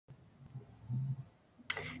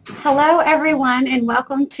Hello, everyone, and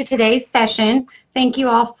welcome to today's session. Thank you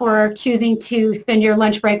all for choosing to spend your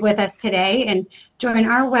lunch break with us today and join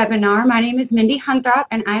our webinar. My name is Mindy Hunthrop,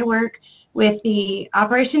 and I work with the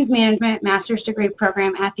Operations Management Master's Degree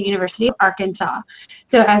Program at the University of Arkansas.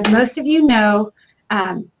 So as most of you know,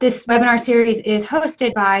 this webinar series is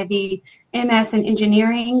hosted by the MS in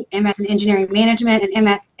Engineering, MS in Engineering Management, and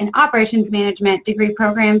MS in Operations Management degree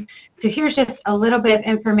programs. So here's just a little bit of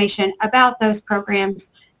information about those programs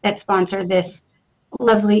that sponsor this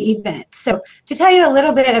lovely event. So to tell you a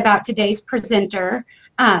little bit about today's presenter,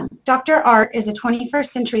 Dr. Art is a 21st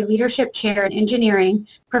Century Leadership Chair in Engineering,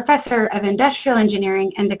 Professor of Industrial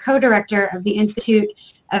Engineering, and the co-director of the Institute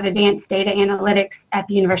of Advanced Data Analytics at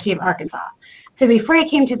the University of Arkansas. So before he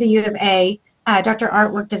came to the U of A, Dr.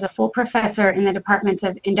 Art worked as a full professor in the departments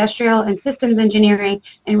of Industrial and Systems Engineering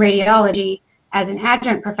and Radiology, as an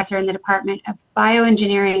adjunct professor in the Department of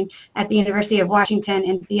Bioengineering at the University of Washington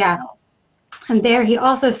in Seattle. And there he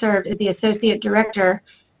also served as the Associate Director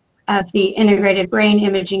of the Integrated Brain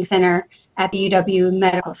Imaging Center at the UW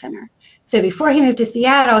Medical Center. So before he moved to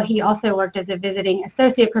Seattle, he also worked as a visiting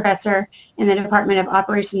associate professor in the Department of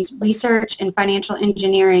Operations Research and Financial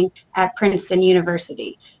Engineering at Princeton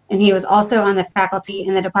University. And he was also on the faculty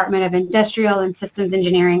in the Department of Industrial and Systems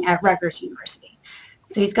Engineering at Rutgers University.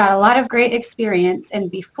 So he's got a lot of great experience,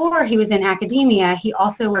 and before he was in academia, he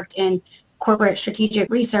also worked in corporate strategic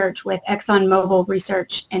research with ExxonMobil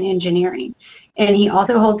Research and Engineering. And he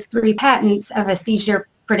also holds 3 patents of a seizure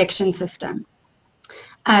prediction system.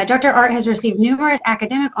 Dr. Art has received numerous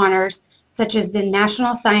academic honors, such as the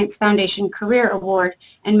National Science Foundation Career Award,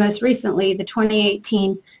 and most recently, the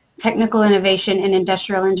 2018 Technical Innovation and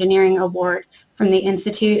Industrial Engineering Award from the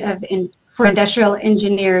Institute for Industrial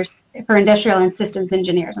and Systems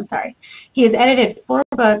Engineers. He has edited 4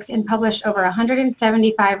 books and published over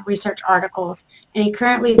 175 research articles, and he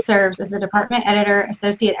currently serves as the department editor,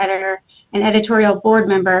 associate editor, and editorial board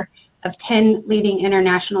member of 10 leading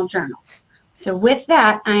international journals. So with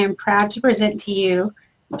that, I am proud to present to you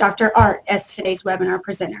Dr. Art as today's webinar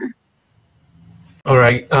presenter. All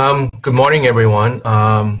right. Good morning, everyone.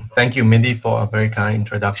 Thank you, Mindy, for a very kind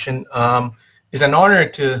introduction. It's an honor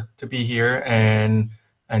to be here and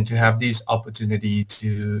to have this opportunity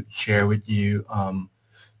to share with you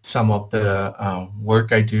some of the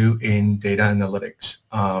work I do in data analytics.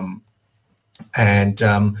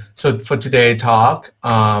 So for today's talk,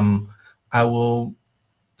 I will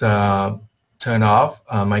turn off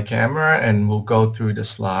my camera and we'll go through the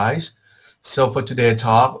slides. So for today's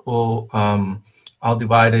talk, I'll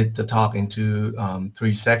divide the talk into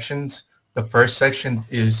 3 sections. The first section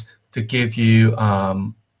is to give you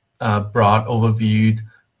a broad overview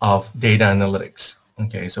of data analytics.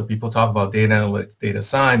 Okay, so people talk about data analytics, data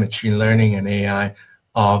science, machine learning, and AI,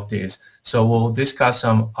 all of this. So we'll discuss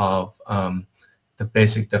some of the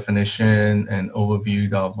basic definition and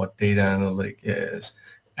overview of what data analytics is.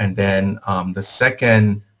 And then the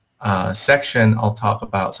second section, I'll talk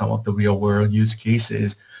about some of the real-world use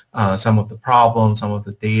cases, some of the problems, some of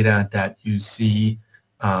the data that you see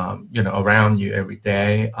around you every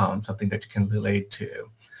day, something that you can relate to.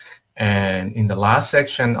 And in the last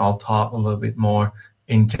section, I'll talk a little bit more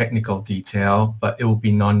in technical detail, but it will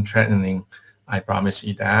be non-threatening, I promise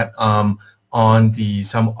you that, on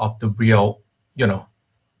some of the real,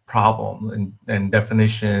 problem and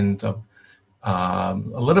definitions of a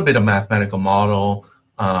little bit of mathematical model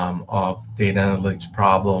of data analytics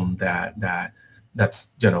problem that's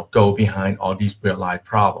go behind all these real life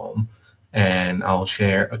problems. And I'll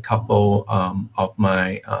share a couple of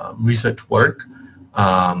my research work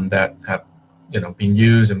that have been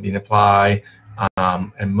used and been applied,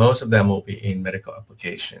 and most of them will be in medical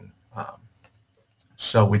application.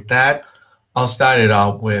 So with that, I'll start it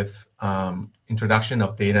out with introduction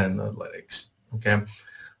of data analytics. Okay,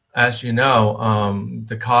 as you know,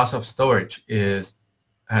 the cost of storage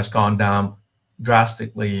has gone down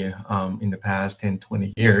drastically in the past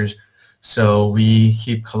 10-20 years. So we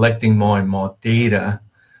keep collecting more and more data,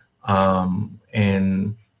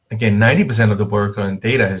 and again, 90% of the work on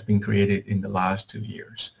data has been created in the last 2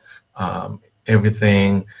 years.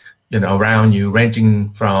 Everything, around you,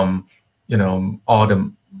 ranging from, all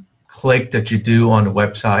the click that you do on the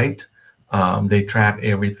website. They track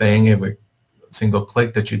everything, every single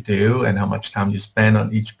click that you do, and how much time you spend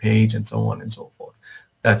on each page, and so on and so forth.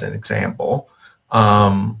 That's an example.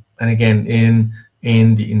 And again,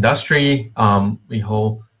 in the industry, we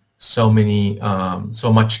hold so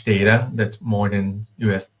much data that's more than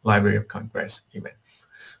U.S. Library of Congress even.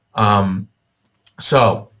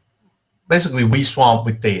 So basically, we swamp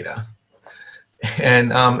with data.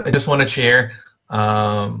 And I just want to share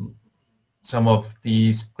some some of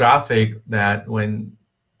these graphic that when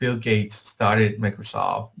Bill Gates started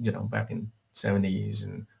Microsoft, back in 70s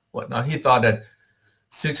and whatnot, he thought that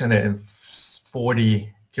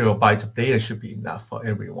 640 kilobytes of data should be enough for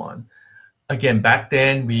everyone. Again, back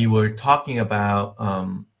then we were talking about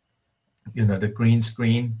the green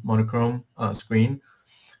screen, monochrome screen,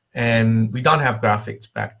 and we don't have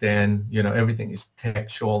graphics back then. Everything is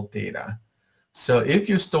textual data. So if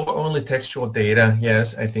you store only textual data,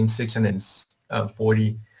 yes, I think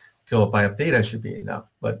 640 kilobyte of data should be enough.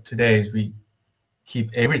 But today we keep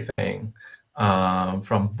everything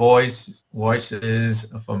from voices,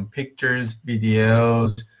 from pictures,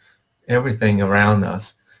 videos, everything around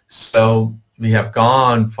us. So we have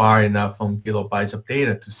gone far enough from kilobytes of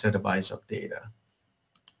data to zettabytes of data.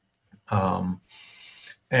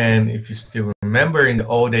 And if you still remember in the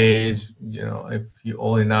old days, if you're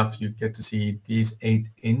old enough, you get to see these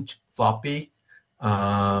 8-inch floppy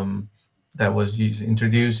that was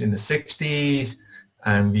introduced in the 60s,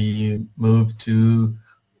 and we moved to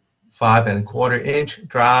 5¼ inch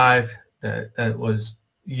drive that was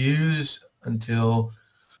used until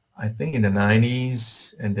I think in the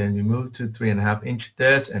 90s, and then we moved to 3½ inch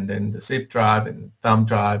disk, and then the zip drive and thumb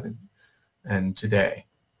drive, and today.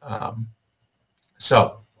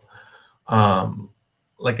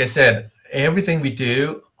 Like I said, everything we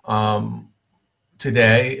do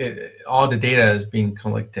today, all the data is being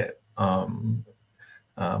collected. Our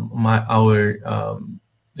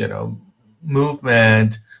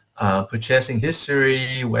movement, purchasing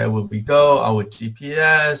history, where will we go, our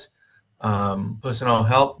GPS, personal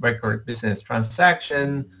health record, business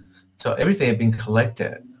transaction. So everything has been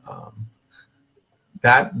collected.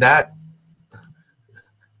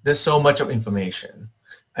 There's so much of information.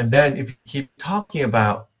 And then if you keep talking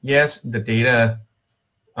about, yes, the data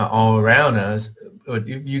are all around us, but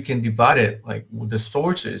if you can divide it, like the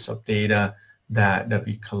sources of data that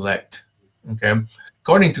we collect, okay?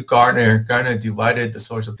 According to Gartner divided the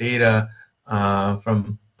source of data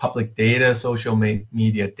from public data, social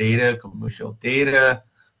media data, commercial data,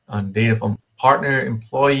 data from partner,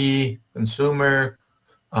 employee, consumer,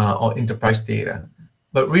 or enterprise data.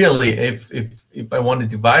 But really, if I want to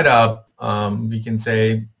divide up, we can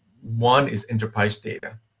say one is enterprise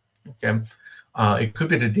data. Okay, it could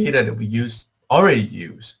be the data that we already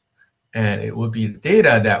use, and it would be the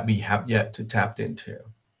data that we have yet to tap into.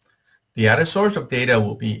 The other source of data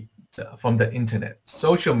will be from the internet,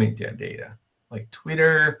 social media data, like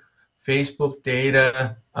Twitter, Facebook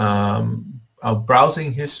data, our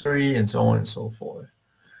browsing history, and so on and so forth.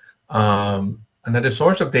 Another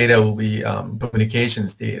source of data will be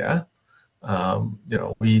communications data.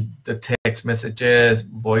 The text messages,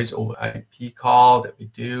 voice over IP call that we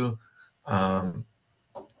do,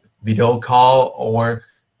 video call, or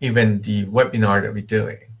even the webinar that we're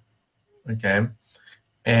doing. Okay,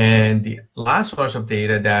 and the last source of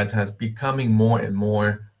data that has becoming more and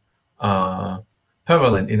more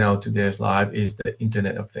prevalent in our today's life is the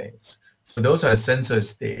Internet of Things. So those are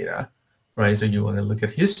sensors data, right? So you want to look at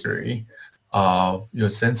history of your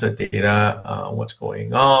sensor data, what's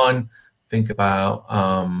going on. Think about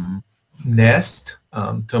Nest,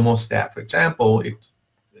 thermostat, for example.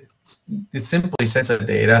 It's simply sensor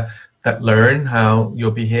data that learn how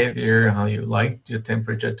your behavior, how you like your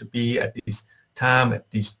temperature to be at this time, at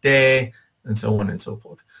this day, and so on and so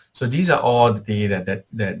forth. So these are all the data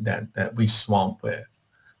that we swamp with.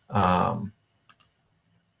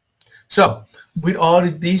 So with all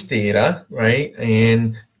of these data, right,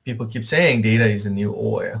 and people keep saying data is a new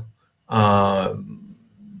oil.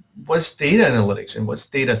 What's data analytics and what's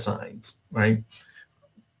data science, right?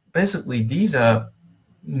 Basically, these are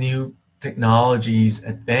new technologies,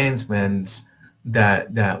 advancements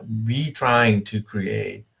that we trying to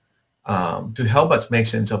create to help us make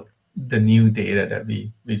sense of the new data that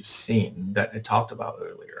we've seen, that I talked about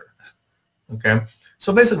earlier. Okay,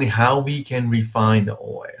 so basically, how we can refine the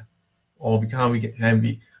oil, or how we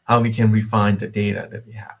can refine the data that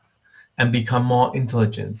we have, and become more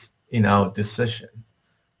intelligent in our decision.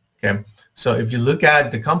 Okay, so if you look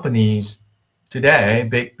at the companies today,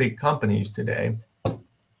 big companies today,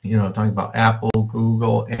 talking about Apple,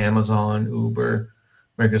 Google, Amazon, Uber,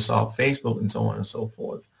 Microsoft, Facebook, and so on and so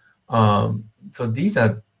forth. So these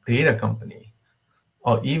are data company,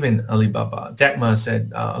 or even Alibaba. Jack Ma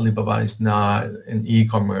said Alibaba is not an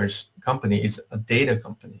e-commerce company; it's a data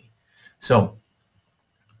company. So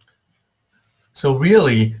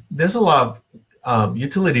really, there's a lot of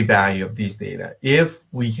utility value of these data if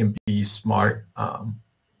we can be smart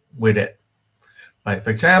with it. Right? For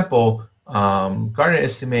example, Gartner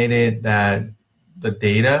estimated that the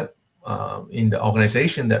data in the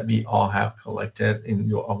organization that we all have collected in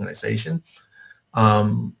your organization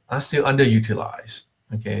are still underutilized.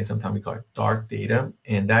 Okay, sometimes we call it dark data,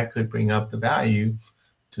 and that could bring up the value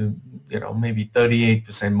to maybe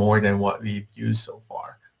 38% more than what we've used so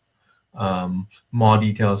far. More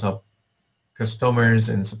details of customers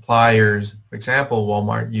and suppliers. For example,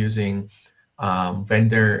 Walmart using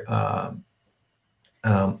vendor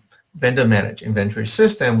managed inventory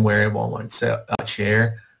system where Walmart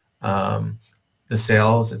share the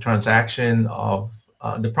sales, the transaction of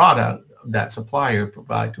the product that supplier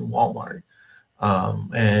provide to Walmart,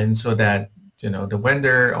 and so that the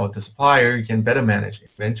vendor or the supplier can better manage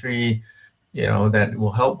inventory, that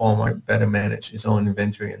will help Walmart better manage its own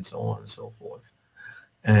inventory and so on and so forth.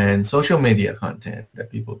 And social media content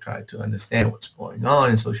that people try to understand what's going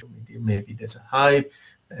on in social media. Maybe there's a hype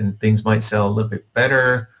and things might sell a little bit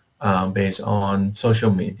better based on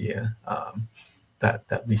social media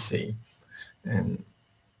that we see. And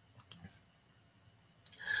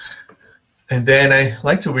then I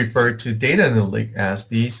like to refer to data analytics as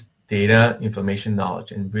these data, information,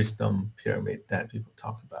 knowledge, and wisdom pyramid that people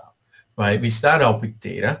talk about, right? We start off with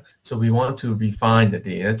data, so we want to refine the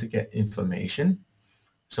data to get information.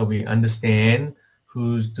 So we understand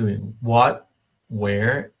who's doing what,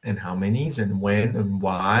 where, and how many, and when, and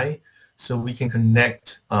why. So we can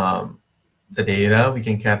connect the data, we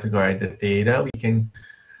can categorize the data, we can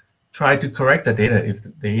try to correct the data if the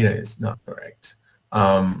data is not correct.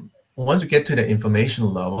 Once we get to the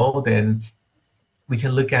information level, then we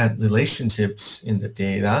can look at relationships in the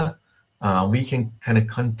data. We can kind of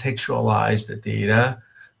contextualize the data.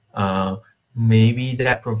 Maybe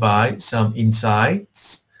that provides some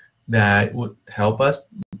insights that would help us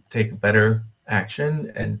take better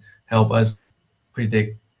action and help us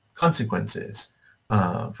predict consequences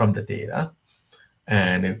from the data.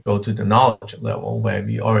 And it go to the knowledge level where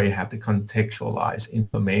we already have to contextualize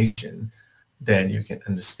information. Then you can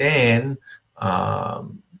understand,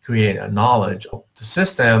 create a knowledge of the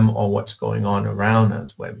system or what's going on around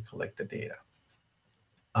us where we collect the data.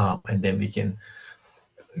 And then we can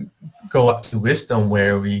go up to wisdom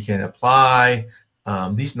where we can apply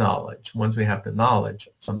this knowledge. Once we have the knowledge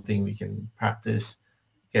of something, we can practice,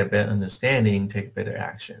 get a better understanding, take better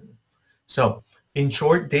action. So in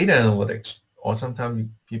short, data analytics, or sometimes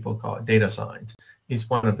people call it data science, is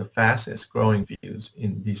one of the fastest growing fields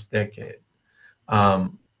in this decade.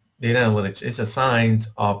 Data analytics is a science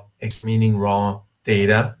of examining raw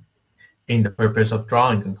data in the purpose of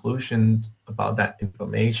drawing conclusions about that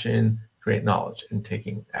information, create knowledge, and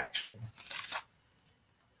taking action.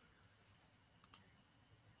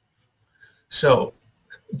 So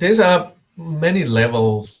there's many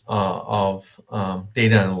levels of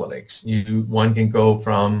data analytics. One can go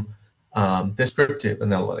from descriptive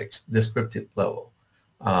analytics, descriptive level.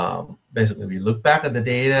 Basically, we look back at the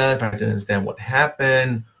data, try to understand what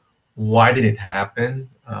happened, why did it happen,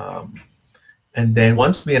 and then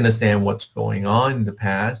once we understand what's going on in the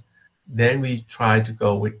past, then we try to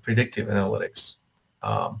go with predictive analytics,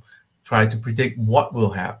 try to predict what will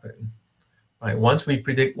happen. Right? Once we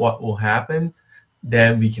predict what will happen,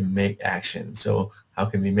 then we can make action. So how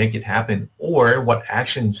can we make it happen, or what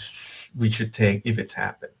actions we should take if it's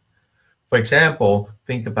happened? For example,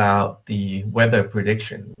 think about the weather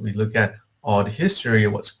prediction. We look at all the history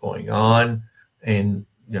of what's going on in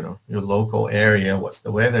your local area, what's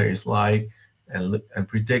the weather is like, and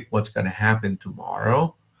predict what's going to happen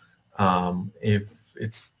tomorrow. If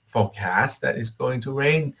it's forecast that it's going to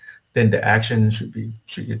rain, then the action should be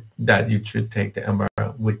that you should take the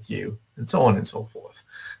umbrella with you, and so on and so forth.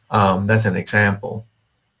 That's an example.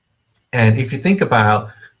 And if you think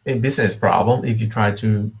about a business problem, if you try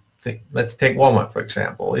to let's take Walmart, for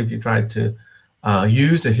example. If you try to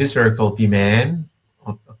use a historical demand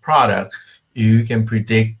of a product, you can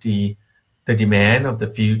predict the demand of the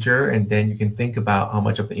future, and then you can think about how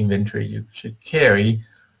much of the inventory you should carry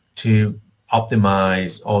to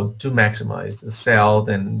optimize or to maximize the sale,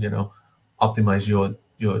 and optimize your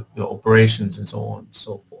operations and so on and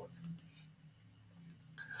so forth.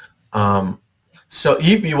 So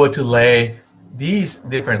if you were to lay these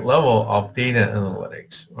different level of data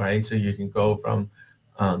analytics, right? So you can go from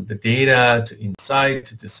the data to insight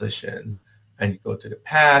to decision, and you go to the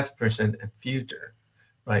past, present, and future,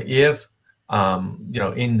 right? If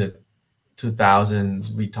in the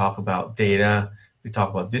 2000s we talk about data, we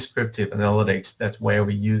talk about descriptive analytics. That's where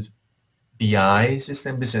we use BI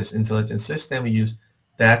system, business intelligence system. We use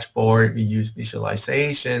dashboard. We use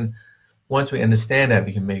visualization. Once we understand that,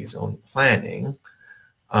 we can make its own planning.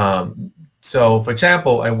 So, for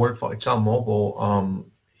example, I worked for ExxonMobil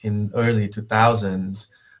in early 2000s.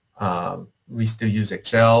 we still use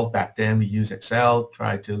Excel. Back then we use Excel,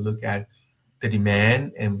 try to look at the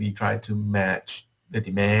demand, and we try to match the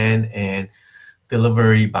demand and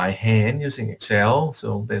delivery by hand using Excel.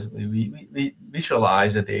 So basically we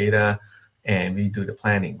visualize the data and we do the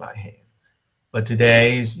planning by hand. But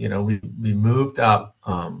today, we moved up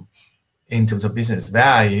in terms of business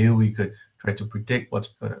value. We could try to predict what's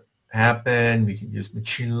going to happen. We can use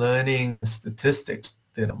machine learning, statistics,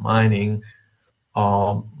 data mining,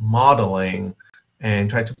 modeling, and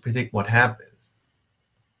try to predict what happened.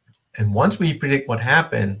 And once we predict what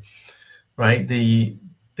happened, right, the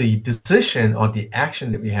decision or the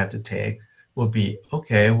action that we have to take will be,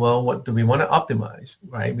 okay, well, what do we want to optimize,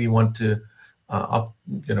 right? We want to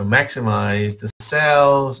maximize the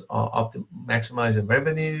sales or maximize the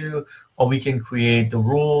revenue, or we can create the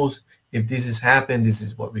rules. If this has happened, this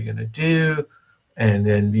is what we're going to do, and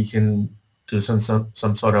then we can do some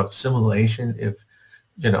sort of simulation if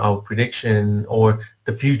our prediction or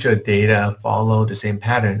the future data follow the same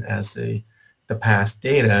pattern as the past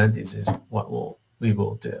data. This is what we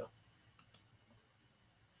will do.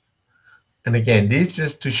 And again, this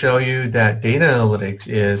just to show you that data analytics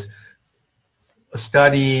is a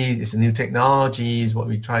study, it's a new technology, is what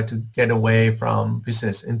we try to get away from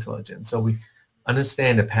business intelligence. So we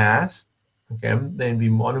understand the past, okay, then we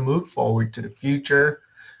want to move forward to the future,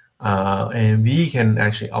 and we can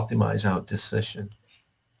actually optimize our decision.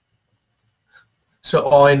 So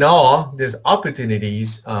all in all, there's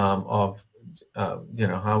opportunities of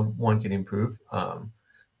how one can improve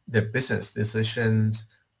the business decisions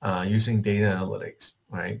using data analytics,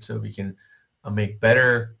 right? So we can make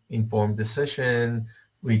better informed decision.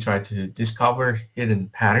 We try to discover hidden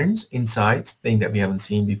patterns, insights, things that we haven't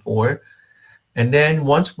seen before. And then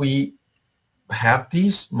once we have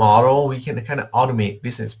these model, we can kind of automate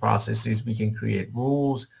business processes. We can create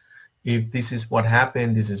rules. If this is what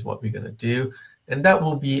happened, this is what we're going to do. And that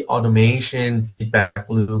will be automation, feedback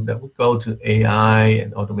loop that will go to AI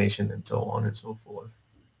and automation and so on and so forth.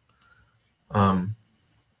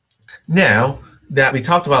 Now that we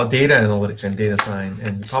talked about data analytics and data science,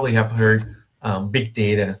 and you probably have heard big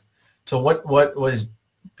data. So what was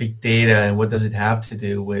big data and what does it have to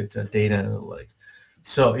do with data analytics?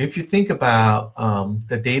 So if you think about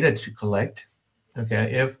the data that you collect,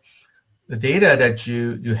 okay, if the data that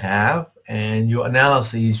you have and your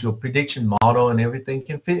analyses, your prediction model and everything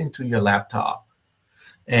can fit into your laptop.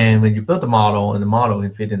 And when you build the model, and the model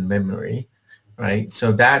can fit in memory, right?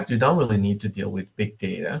 So that you don't really need to deal with big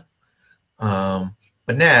data.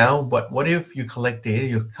 But now, what if you collect data,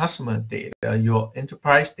 your customer data, your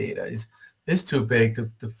enterprise data is too big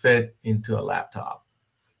to fit into a laptop.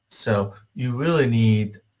 So you really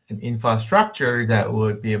need an infrastructure that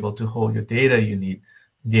would be able to hold your data. You need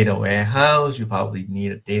data warehouse. You probably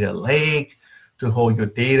need a data lake to hold your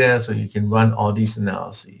data so you can run all these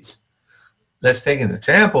analyses. Let's take an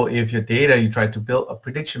example. If your data, you try to build a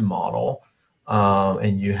prediction model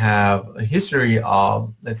and you have a history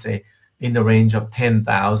of, let's say, in the range of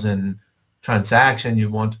 10,000 transactions, you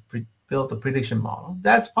want to build a prediction model.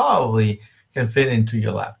 That's probably can fit into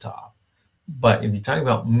your laptop. But if you're talking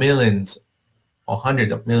about millions or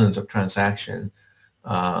hundreds of millions of transactions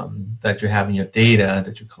that you have in your data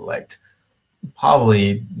that you collect,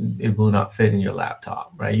 probably it will not fit in your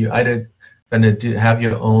laptop, right? You're either going to have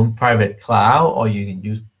your own private cloud, or you can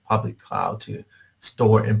use public cloud to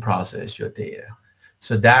store and process your data.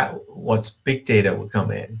 So that what's big data will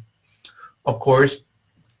come in. Of course,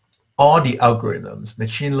 all the algorithms,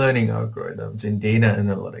 machine learning algorithms in data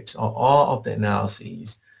analytics, all of the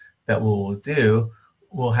analyses that we will do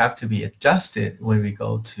will have to be adjusted when we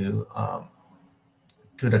go to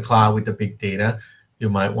the cloud with the big data. You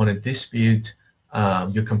might want to distribute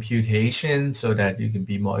your computation so that you can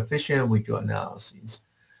be more efficient with your analyses.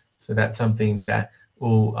 So that's something that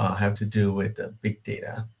will have to do with the big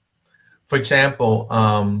data. For example,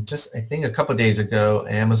 just I think a couple of days ago,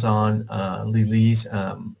 Amazon released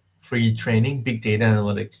free training, big data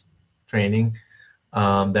analytics training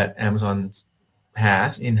that Amazon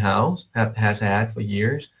has in-house, has had for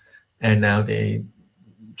years, and now they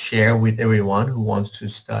share with everyone who wants to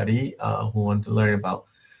study, who want to learn about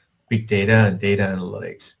big data and data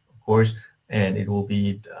analytics, of course, and it will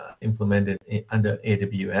be implemented under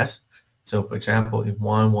AWS. So for example, if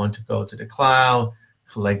one wants to go to the cloud,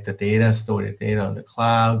 collect the data, store the data on the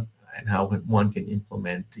cloud, and how one can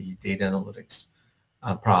implement the data analytics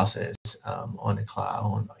process on the cloud,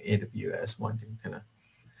 on AWS, one can kind of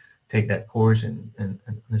take that course and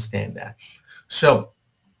understand that. So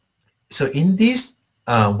in this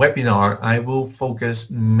webinar, I will focus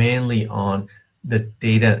mainly on the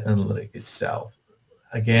data analytics itself,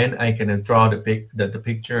 again, I can draw the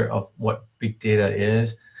picture of what big data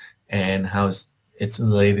is and how it's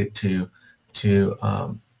related to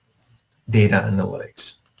data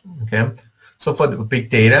analytics. Okay, so for the big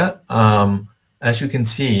data, as you can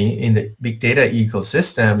see in the big data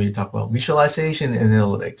ecosystem, you talk about visualization and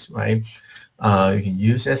analytics, right? You can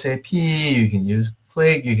use SAP, you can use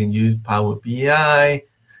Click, you can use Power BI.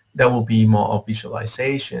 That will be more of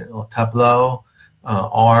visualization, or Tableau,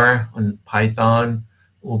 R and Python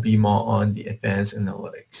will be more on the advanced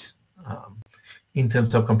analytics. In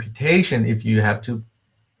terms of computation, if you have to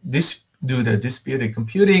do the distributed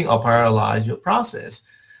computing or parallelize your process,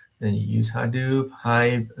 then you use Hadoop,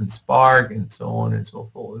 Hive, and Spark, and so on and so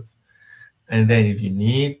forth. And then if you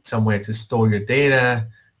need somewhere to store your data,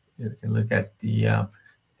 you can look at the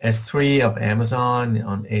S3 of Amazon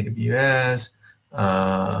on AWS,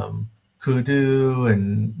 Kudu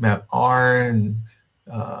and MapR, and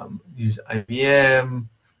use IBM.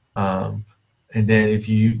 And then if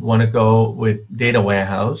you want to go with data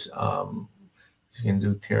warehouse, you can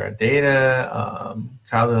do Teradata,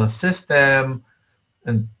 Cloud System,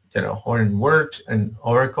 and Hortonworks and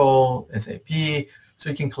Oracle, SAP. So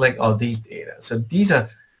you can collect all these data. So these are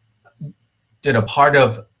part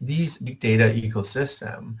of these big data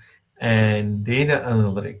ecosystem, and data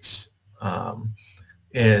analytics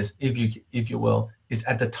is, if you will, is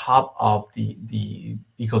at the top of the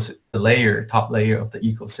top layer of the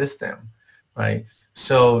ecosystem, right?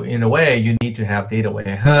 So in a way, you need to have data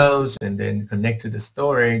warehouse and then connect to the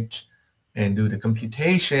storage and do the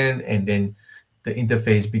computation, and then the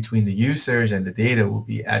interface between the users and the data will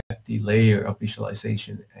be at the layer of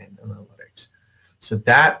visualization and analytics. So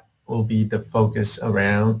that will be the focus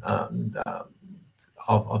around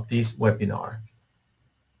of this webinar.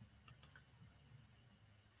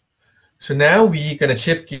 So now we're going to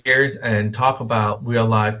shift gears and talk about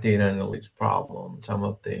real-life data analytics problems, some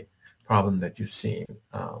of the problems that you've seen.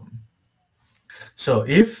 So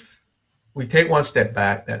if we take one step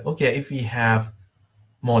back, that okay, if we have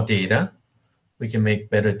more data, we can make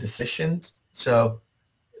better decisions. So,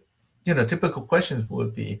 typical questions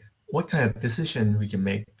would be, what kind of decision we can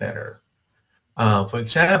make better? For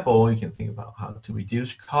example, you can think about how to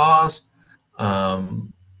reduce costs,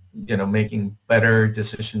 making better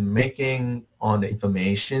decision making on the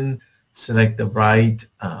information, select the right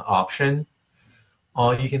option,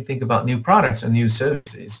 or you can think about new products or new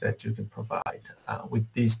services that you can provide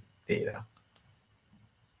with these data.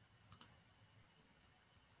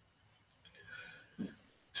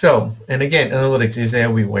 So, and again, analytics is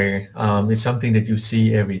everywhere. It's something that you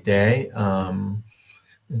see every day,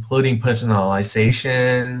 including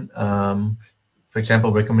personalization. For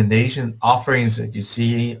example, recommendation offerings that you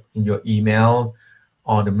see in your email,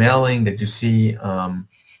 or the mailing that you see in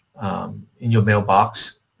your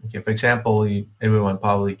mailbox. Okay, for example, everyone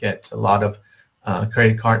probably gets a lot of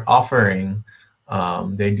credit card offering.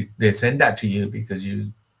 They send that to you because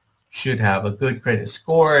you should have a good credit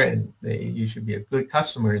score, and you should be a good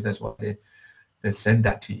customer. That's why they send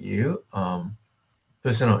that to you.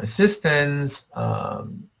 Personal assistance,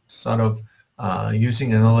 sort of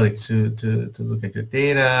using analytics to look at your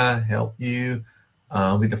data, help you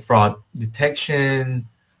with the fraud detection,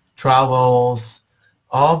 travels,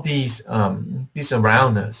 all these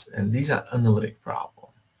around us, and these are analytic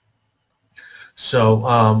problems. So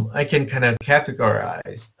I can kind of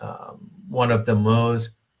categorize one of the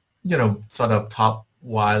most sort of top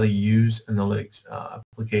widely used analytics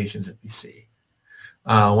applications that we see.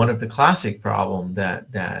 One of the classic problems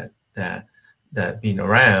that been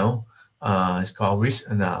around is called risk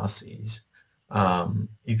analyses.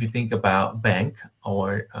 If you think about bank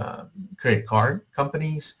or credit card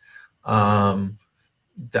companies,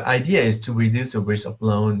 the idea is to reduce the risk of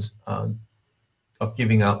loans, of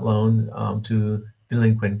giving out loans to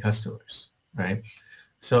delinquent customers, right?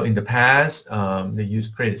 So in the past, they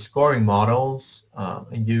used credit scoring models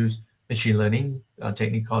and used machine learning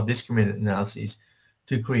technique called discriminant analysis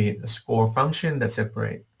to create a score function that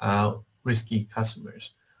separates out risky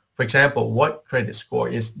customers. For example, what credit score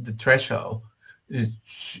is the threshold? Is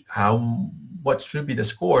what should be the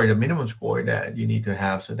score, the minimum score that you need to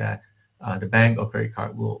have so that the bank or credit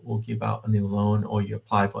card will give out a new loan, or you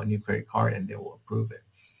apply for a new credit card and they will approve it,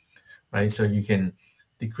 right? So you can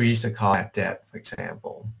decrease the card debt, for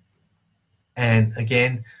example. And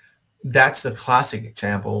again, that's the classic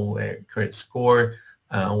example where credit score,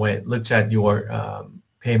 where it looks at your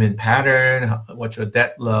payment pattern, what's your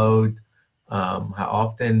debt load, how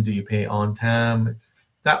often do you pay on time.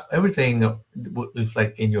 That everything would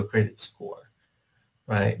reflect in your credit score,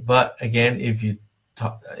 right? But again, if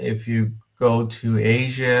you go to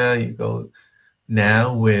Asia, you go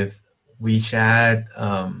now with WeChat,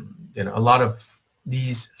 a lot of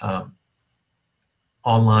these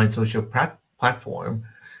online social platform,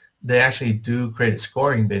 they actually do credit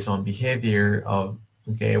scoring based on behavior of,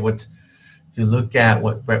 okay, what you look at,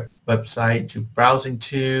 what website you're browsing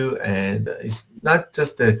to, and it's not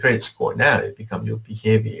just the credit score now, it becomes your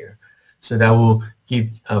behavior. So that will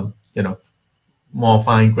give, more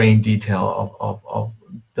fine-grained detail of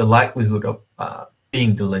the likelihood of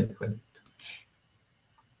being delinquent.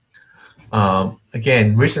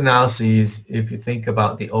 Again, risk analysis, if you think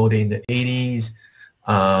about the old day in the 80s,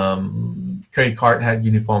 credit card had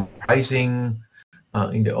uniform pricing.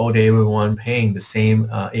 In the old day, everyone paying the same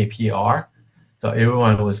APR. So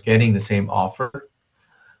everyone was getting the same offer.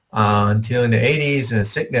 Until in the 80s,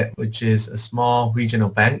 Signet, which is a small regional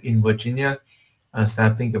bank in Virginia,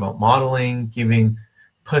 started thinking about modeling, giving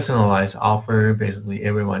personalized offer, basically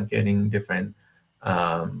everyone getting different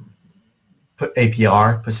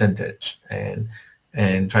APR percentage, and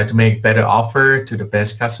try to make better offer to the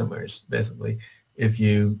best customers. Basically, if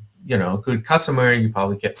you good customer, you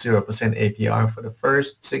probably get 0% APR for the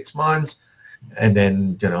first 6 months, and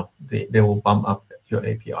then they will bump up your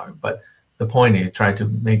APR. But the point is try to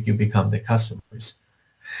make you become the customers.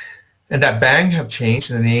 And that bank have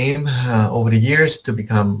changed the name over the years to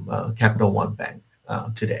become Capital One Bank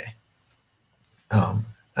today.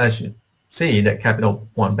 As you see, that Capital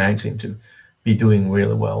One Bank seem to be doing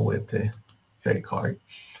really well with the credit card.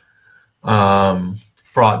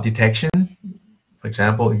 Fraud detection. For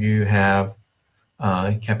example, if you have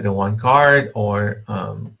Capital One card or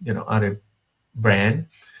other brand,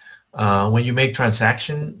 when you make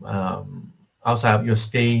transaction outside of your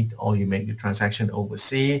state, or you make your transaction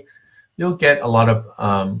overseas, you'll get a lot of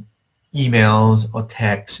emails or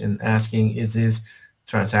texts and asking, is this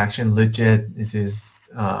transaction legit? Is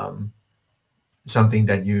this something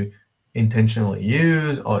that you intentionally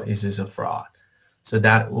use, or is this a fraud? So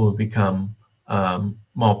that will become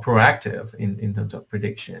more proactive in terms of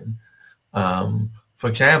prediction. For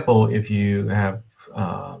example, if you have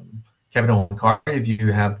Capital One card, if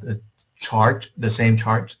you have the same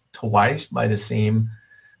charge twice by the same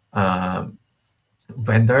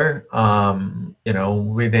vendor,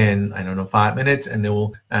 within, 5 minutes, and they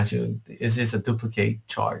will ask you, is this a duplicate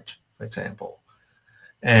charge, for example?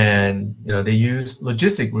 And they use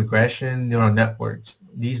logistic regression neural networks,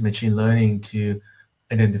 these machine learning, to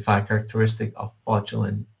identify characteristics of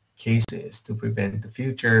fraudulent cases to prevent the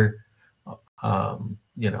future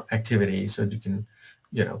activity, so you can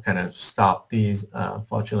kind of stop these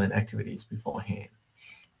fraudulent activities beforehand.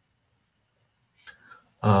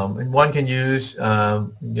 And one can use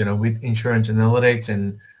with insurance analytics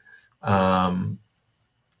and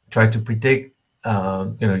try to predict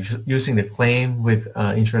using the claim with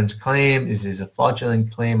insurance claim, is this a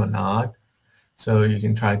fraudulent claim or not? So you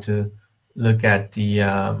can try to look at the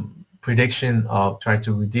prediction of try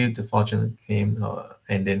to reduce the fraudulent claim,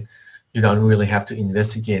 and then you don't really have to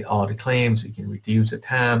investigate all the claims. You can reduce the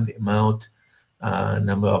time, the amount,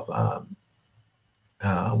 number of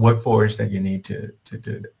workforce that you need to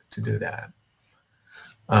do that.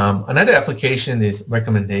 Another application is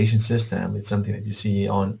recommendation system. It's something that you see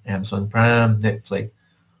on Amazon Prime, Netflix,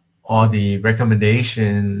 or the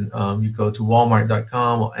recommendation. You go to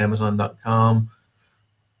Walmart.com or Amazon.com,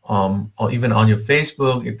 or even on your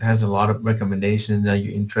Facebook, it has a lot of recommendations that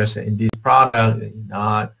you're interested in this product and you're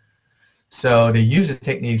not. So they use a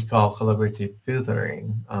technique called collaborative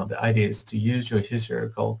filtering. The idea is to use your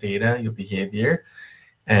historical data, your behavior,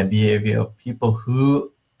 and behavior of people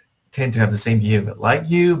who tend to have the same behavior like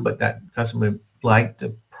you, but that customer like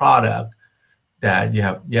the product that you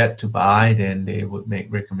have yet to buy, then they would make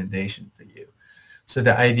recommendation for you. So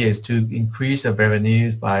the idea is to increase the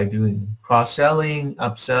revenues by doing cross-selling,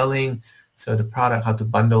 upselling, so the product, how to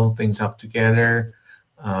bundle things up together.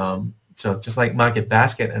 So just like market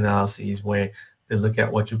basket analyses, where they look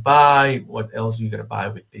at what you buy, what else you're going to buy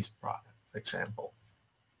with this product, for example.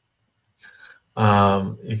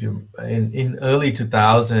 If you in early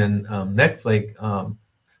 2000, Netflix,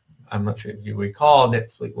 I'm not sure if you recall,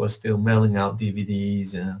 Netflix was still mailing out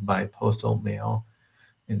DVDs by postal mail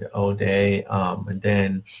in the old day, and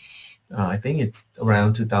then I think it's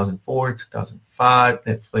around 2004, 2005,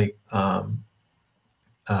 Netflix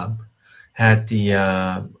had the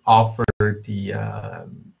offered the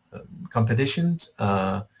competitions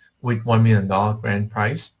with $1 million grand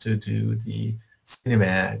prize to do the cinema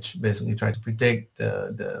edge, basically try to predict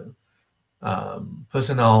the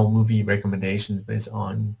personal movie recommendations based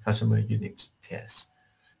on customer unique tests.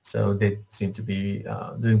 So they seem to be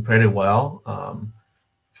doing pretty well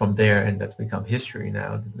from there, and that's become history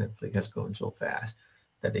now. Netflix has grown so fast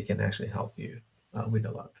that they can actually help you with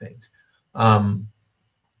a lot of things. Um,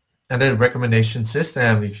 and then recommendation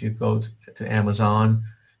system, if you go to Amazon,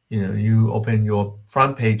 you open your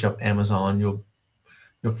front page of Amazon, your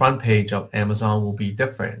front page of Amazon will be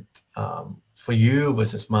different for you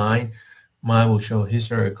versus mine. Mine will show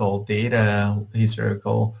historical data,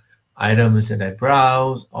 historical items that I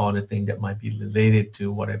browse, all the things that might be related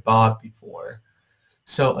to what I bought before.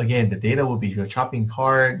 So again, the data will be your shopping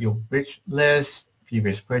cart, your wish list,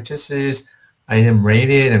 previous purchases, item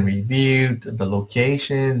rated and reviewed, the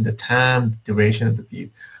location, the time, the duration of the view,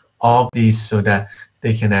 all these so that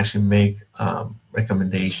they can actually make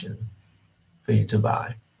recommendation for you to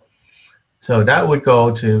buy. So that would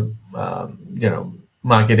go to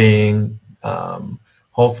marketing,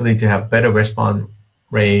 hopefully to have better response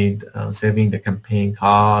rate, saving the campaign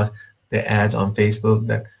cost, the ads on Facebook.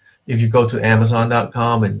 That if you go to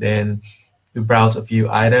Amazon.com and then you browse a few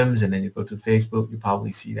items and then you go to Facebook, you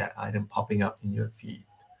probably see that item popping up in your feed.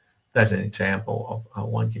 That's an example of how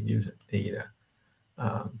one can use data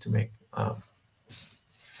to make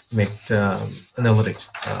analytics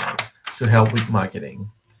to help with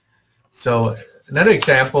marketing. So another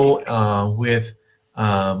example with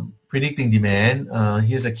predicting demand.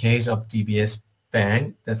 Here's a case of DBS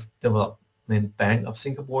Bank, that's Development Bank of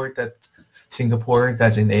Singapore.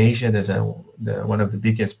 That's in Asia. That's one of the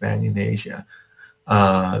biggest banks in Asia.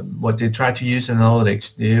 What they try to use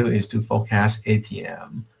analytics to do is to forecast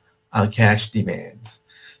ATM cash demands.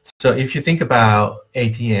 So if you think about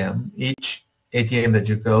ATM, each ATM that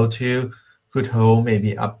you go to could hold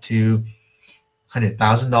maybe up to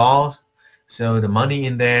 $100,000. So the money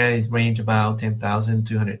in there is range about 10,000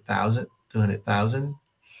 to 200,000.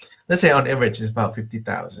 Let's say on average it's about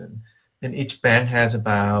 50,000. And each bank has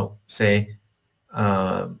about, say,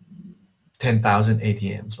 10,000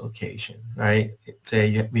 ATMs location, right?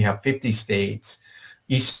 Say we have 50 states.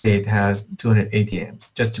 Each state has 200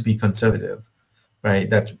 ATMs, just to be conservative, right?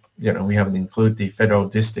 That's, we haven't included the federal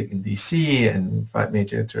district in DC and 5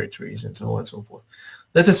 major territories and so on and so forth.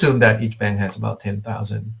 Let's assume that each bank has about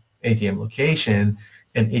 10,000 ATM location,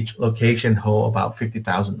 and each location hold about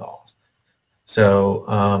 $50,000. So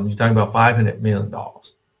you're talking about $500 million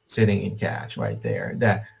sitting in cash right there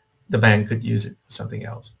that the bank could use it for something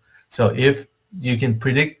else. So if you can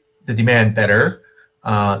predict the demand better,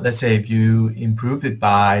 let's say if you improve it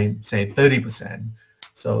by, say, 30%,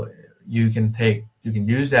 so you can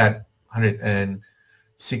use that $160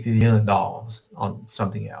 million on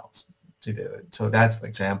something else to do it. So that's, for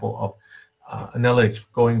example, of analytics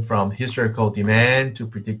going from historical demand to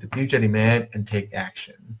predict the future demand and take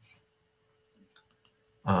action.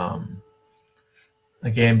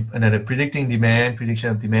 Again, another prediction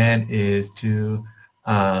of demand is to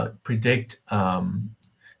predict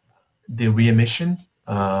the readmission.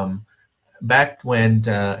 Back when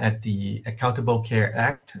at the Accountable Care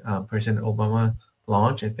Act, President Obama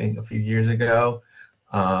launched, I think, a few years ago,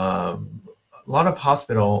 a lot of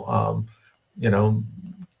hospital,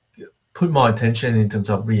 put more attention in terms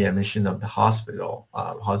of readmission of the hospital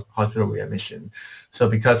readmission. So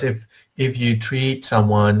because if you treat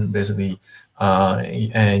someone basically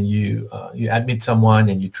and you admit someone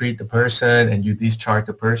and you treat the person and you discharge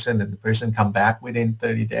the person and the person come back within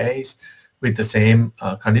 30 days with the same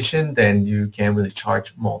condition, then you can't really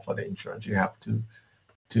charge more for the insurance. You have to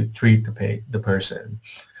treat the person.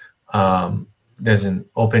 There's an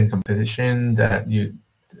open competition that you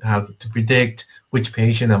have to predict which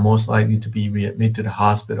patient are most likely to be readmitted to the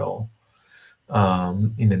hospital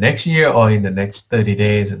in the next year or in the next 30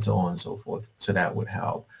 days and so on and so forth. So that would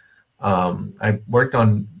help. I worked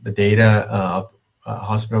on the data of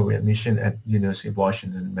hospital readmission at University of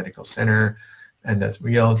Washington Medical Center, and that's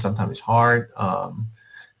real. Sometimes it's hard.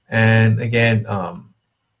 And again,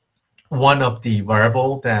 one of the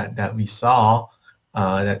variables that we saw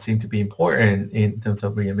that seemed to be important in terms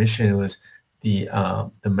of readmission was the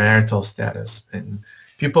marital status. And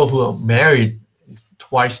people who are married is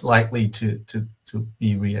twice likely to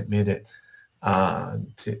be readmitted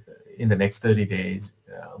in the next 30 days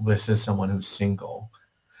versus someone who's single.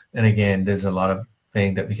 And again, there's a lot of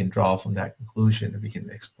things that we can draw from that conclusion. We can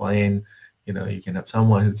explain, you can have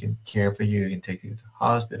someone who can care for you, can take you to the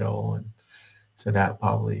hospital, and so that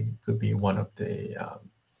probably could be one of the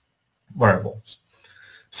variables.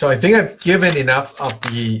 So I think I've given enough of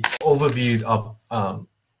the overview of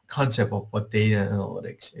concept of what data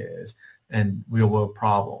analytics is and real-world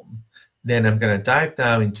problem. Then I'm going to dive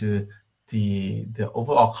down into the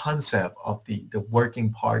overall concept of the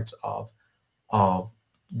working parts of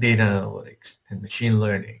data analytics and machine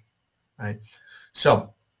learning, right?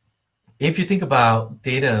 So if you think about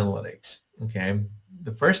data analytics, okay,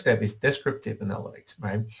 the first step is descriptive analytics,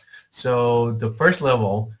 right? So the first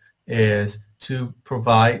level is to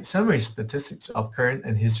provide summary statistics of current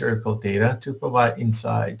and historical data to provide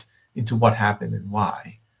insight into what happened and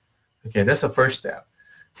why. Okay, that's the first step.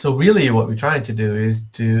 So really what we're trying to do is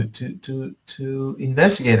to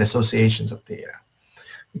investigate associations of data.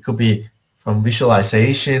 It could be from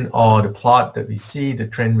visualization or the plot that we see, the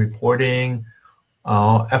trend reporting,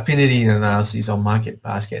 affinity analysis or market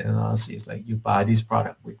basket analysis, like you buy this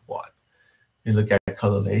product with what. You look at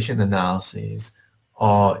correlation analysis,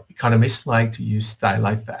 or economists like to use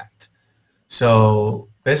stylized fact. So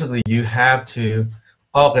basically you have to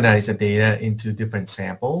organize the data into different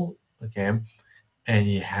samples, okay? And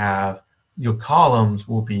you have your columns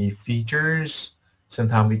will be features.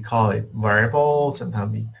 Sometimes we call it variable.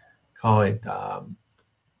 Sometimes we call it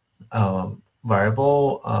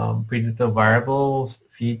predictive variables,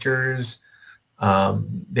 features,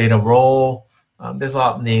 data role. There's a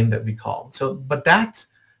lot of names that we call. So, but that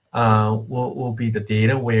will be the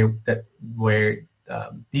data where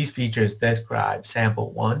these features describe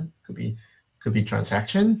sample one. Could be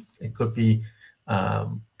transaction. It could be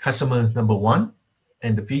customer number one.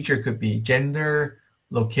 And the feature could be gender,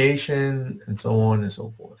 location, and so on and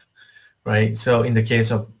so forth, right? So in the case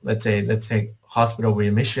of, let's take hospital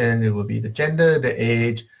readmission, it would be the gender, the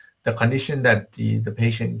age, the condition that the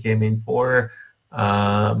patient came in for,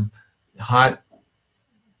 the heart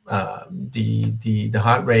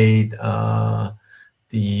rate,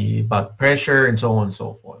 the blood pressure, and so on and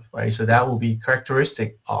so forth, right? So that will be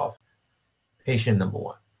characteristic of patient number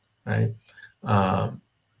one, right?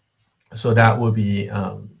 So that would be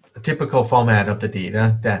a typical format of the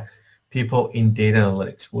data that people in data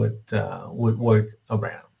analytics would work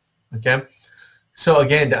around. Okay, so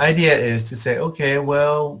again, the idea is to say, okay,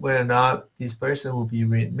 well, whether or not this person will be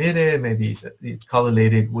readmitted, maybe it's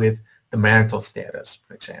correlated with the marital status,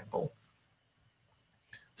 for example.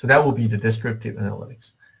 So that will be the descriptive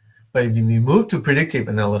analytics. But if we move to predictive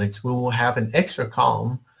analytics, we will have an extra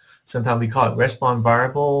column. Sometimes we call it response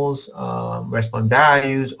variables, response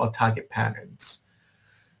values, or target patterns.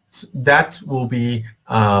 So that will be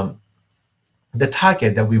the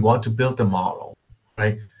target that we want to build the model,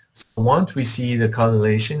 right? So once we see the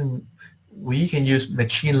correlation, we can use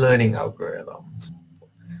machine learning algorithms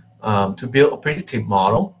to build a predictive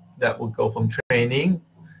model that will go from training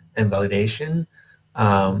and validation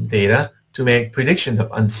data to make predictions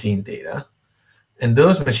of unseen data. And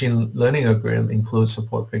those machine learning algorithms include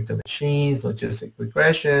support vector machines, logistic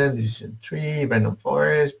regression, decision tree, random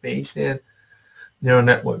forest, Bayesian, neural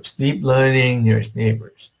networks, deep learning, nearest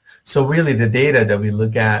neighbors. So really the data that we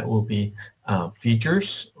look at will be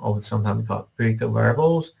features, or sometimes we call it predictive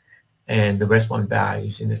variables, and the response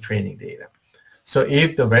values in the training data. So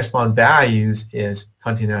if the response values is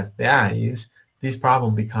continuous values, these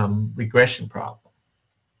problems become regression problem.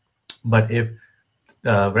 But if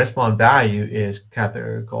the response value is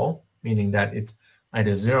categorical, meaning that it's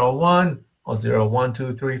either 0, 1 or 0, 1,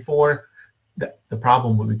 2, 3, 4, the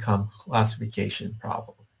problem will become classification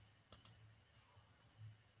problem.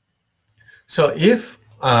 So if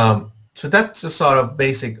so that's the sort of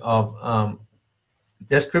basic of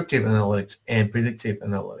descriptive analytics and predictive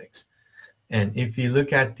analytics. And if you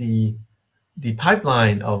look at the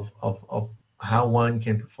pipeline of how one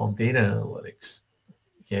can perform data analytics,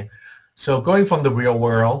 okay. So going from the real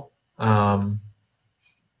world, you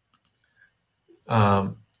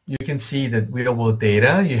can see that real world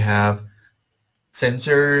data, you have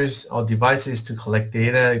sensors or devices to collect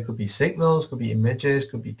data. It could be signals, could be images,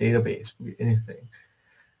 could be database, could be anything.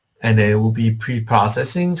 And there will be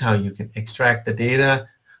pre-processing, how you can extract the data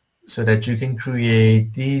so that you can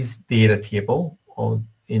create these data table, or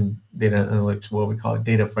in data analytics what we call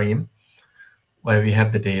data frame, where we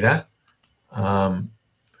have the data. And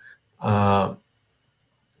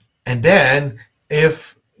then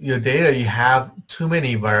if your data, you have too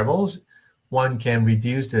many variables, one can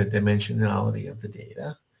reduce the dimensionality of the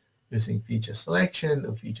data using feature selection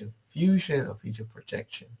or feature fusion or feature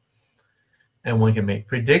projection. And one can make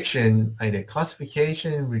prediction, either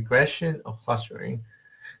classification, regression, or clustering,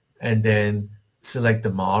 and then select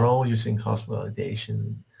the model using cross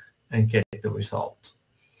validation and get the result.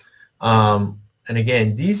 And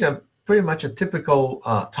again, these are pretty much a typical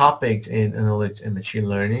topics in analytics and machine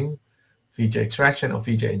learning: feature extraction or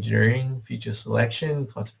feature engineering, feature selection,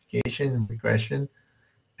 classification, regression,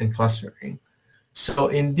 and clustering. So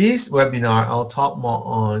in this webinar, I'll talk more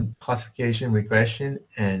on classification, regression,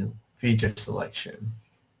 and feature selection.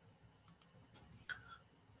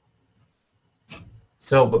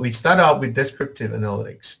 So, but we start out with descriptive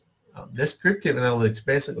analytics. Descriptive analytics,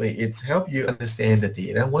 basically, it's help you understand the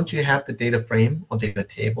data. Once you have the data frame or data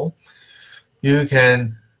table, you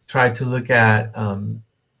can try to look at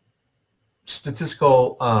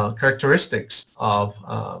statistical characteristics of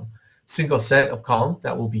single set of columns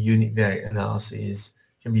that will be univariate analysis.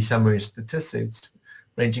 Can be summary statistics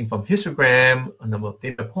ranging from histogram, a number of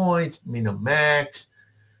data points, min or max,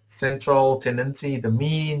 central tendency, the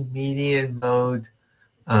mean, median, mode,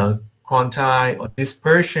 quantile, or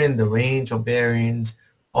dispersion, the range of variance,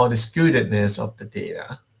 or the skewedness of the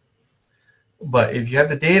data. But if you have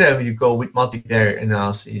the data, you go with multivariate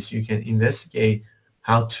analysis, you can investigate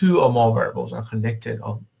how two or more variables are connected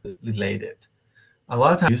or related. A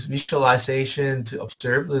lot of times use visualization to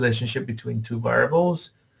observe the relationship between two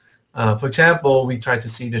variables. For example, we try to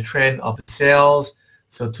see the trend of the sales.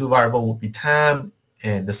 So two variables would be time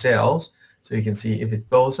and the sales. So you can see if it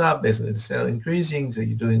goes up, basically the sale increasing, so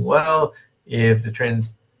you're doing well. If the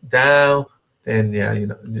trend's down, then yeah,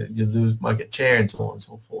 you lose market share and so on and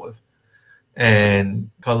so forth. And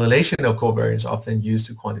correlation or covariance often used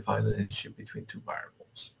to quantify the relationship between two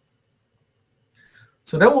variables.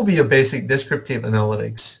 So that will be a basic descriptive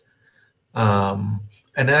analytics. And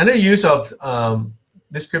another use of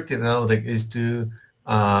descriptive analytics is to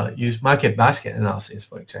use market basket analysis,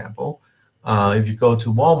 for example. If you go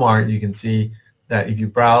to Walmart, you can see that if you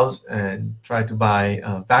browse and try to buy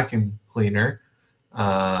a vacuum cleaner,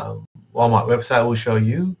 Walmart website will show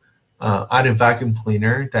you other vacuum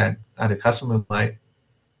cleaner that other customer might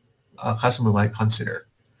consider,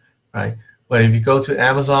 right? But if you go to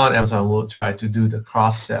Amazon, Amazon will try to do the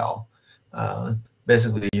cross-sell.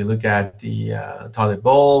 Basically, you look at the toilet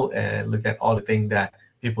bowl and look at all the things that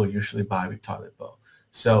people usually buy with toilet bowl.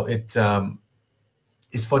 So it's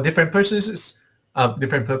for different purposes.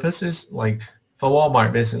 Like for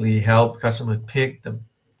Walmart, basically help customers pick the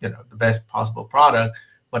best possible product.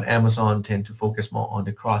 But Amazon tend to focus more on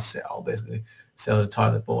the cross-sell, basically sell the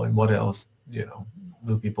toilet bowl and what else do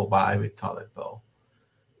people buy with toilet bowl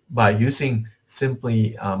by using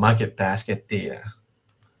simply market basket data.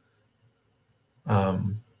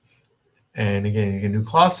 And again, you can do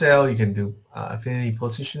cross-sell, you can do affinity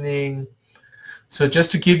positioning. So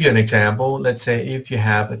just to give you an example, let's say if you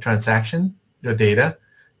have a transaction, your data,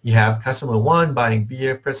 you have customer 1 buying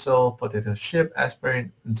beer, pretzel, potato chip,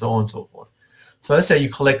 aspirin, and so on and so forth. So let's say you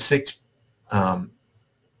collect 6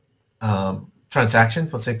 transactions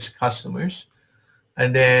for 6 customers,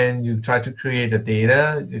 and then you try to create the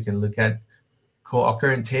data. You can look at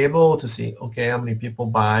co-occurrent table to see, okay, how many people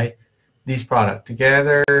buy these products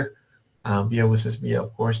together. Beer versus beer,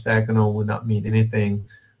 of course, diagonal would not mean anything,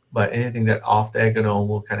 but anything that off diagonal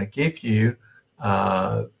will kind of give you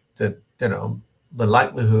the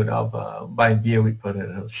likelihood of buying beer with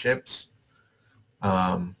potato chips.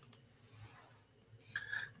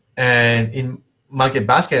 And in market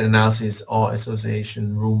basket analysis or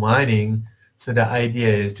association rule mining, so the idea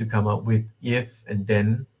is to come up with if and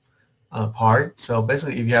then part. So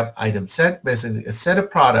basically, if you have item set, basically a set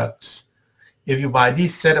of products, if you buy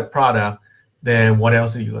this set of product, then what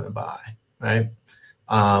else are you going to buy, right?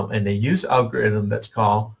 And they use algorithm that's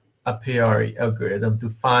called a priori algorithm to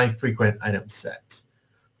find frequent item sets.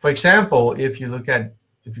 For example, if you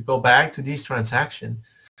go back to these transactions,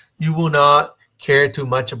 you will not care too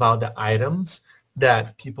much about the items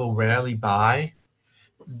that people rarely buy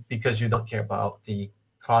because you don't care about the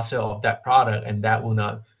cross-sell of that product, and that will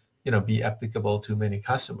not be applicable to many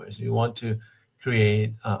customers. You want to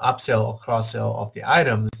create upsell or cross-sell of the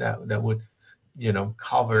items that would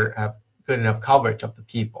have good enough coverage of the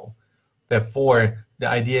people. Therefore, the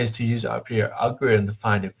idea is to use our prior algorithm to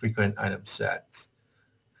find the frequent item sets.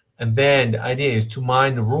 And then the idea is to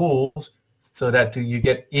mine the rules so that you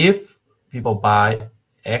get if people buy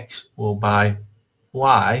X will buy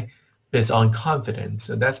Y based on confidence.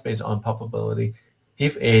 So that's based on probability.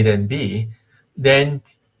 If A, then B. Then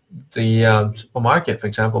the supermarket, for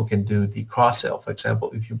example, can do the cross-sell. For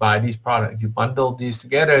example, if you buy these products, if you bundle these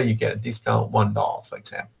together, you get a discount $1, for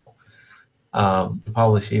example. You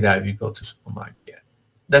probably see that if you go to supermarket.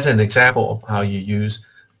 That's an example of how you use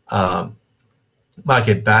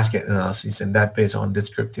market basket analysis, and that based on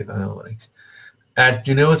descriptive analytics. At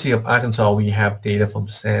University of Arkansas, we have data from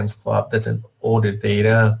Sam's Club. That's an older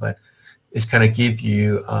data, but it's kind of give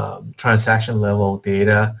you transaction level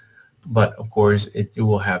data. But of course, you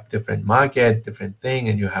will have different market, different thing,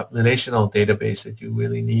 and you have relational database that you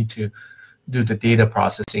really need to do the data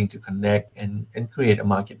processing to connect and create a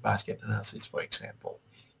market basket analysis, for example.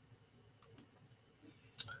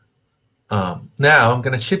 Now I'm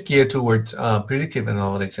going to shift gear towards predictive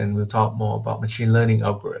analytics, and we'll talk more about machine learning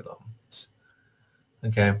algorithms.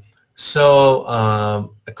 Okay, so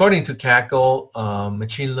according to Cackle,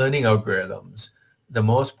 machine learning algorithms, the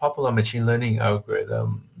most popular machine learning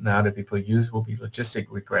algorithm now that people use will be logistic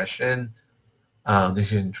regression,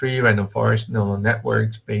 decision tree, random forest, neural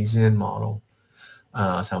networks, Bayesian model,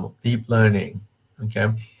 some deep learning.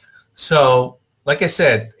 Okay, so like I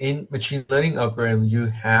said, in machine learning algorithm, you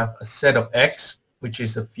have a set of X, which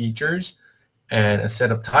is the features, and a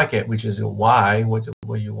set of target, which is your Y, what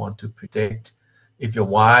you want to predict. If your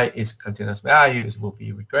Y is continuous value, it will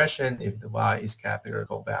be regression. If the Y is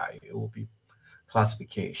categorical value, it will be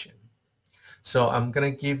classification. So I'm going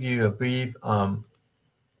to give you a brief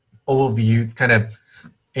overview, kind of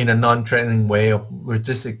in a non-training way, of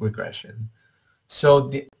logistic regression. So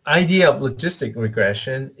the idea of logistic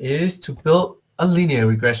regression is to build a linear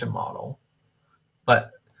regression model,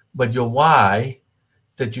 but your Y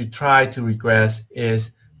that you try to regress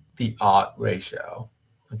is the odd ratio.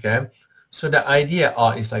 Okay, so the idea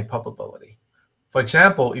odd is like probability. For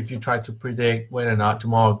example, if you try to predict whether or not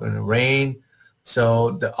tomorrow is going to rain,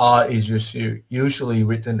 so the odd is usually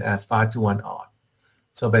written as 5-to-1 odd.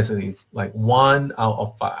 So basically it's like 1 out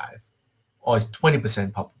of 5, or it's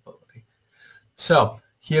 20% probability. So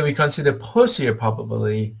here we consider posterior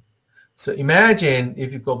probability. So imagine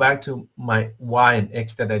if you go back to my Y and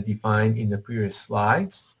X that I defined in the previous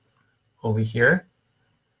slides over here.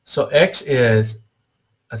 So X is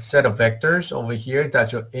a set of vectors over here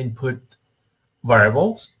that's your input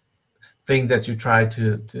variables, things that you try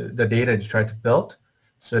the data you try to build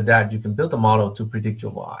so that you can build a model to predict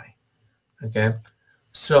your Y. Okay,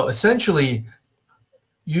 so essentially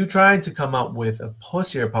you try to come up with a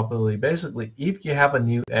posterior probability. Basically, if you have a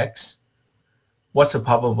new X, what's the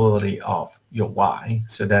probability of your Y,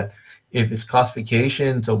 so that if it's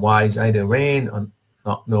classification, so Y is either rain or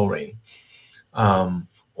no rain,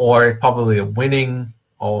 or probably of winning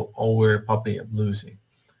or probably of losing.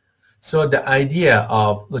 So the idea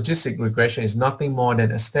of logistic regression is nothing more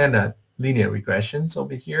than a standard linear regressions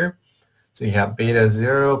over here. So you have beta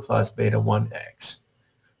 0 plus beta 1x,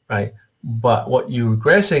 right? But what you're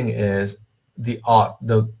regressing is the odd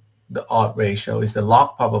ratio, is the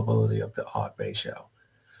log probability of the odd ratio.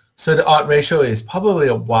 So the odd ratio is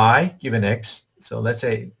probability of Y given X. So let's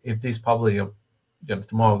say if this probability of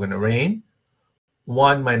tomorrow going to rain,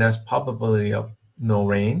 1 minus probability of no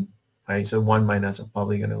rain, right? So 1 minus of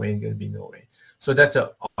probably going to rain, going to be no rain. So that's an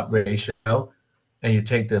odd ratio, and you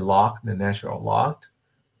take the log, the natural log,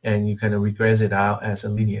 and you kind of regress it out as a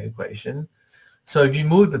linear equation. So if you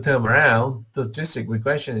move the term around, logistic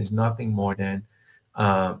regression is nothing more than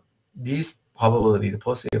this probability, the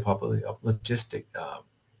posterior probability of logistic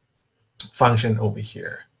function over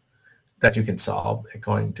here that you can solve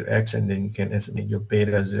according to X, and then you can estimate your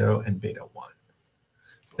beta 0 and beta 1.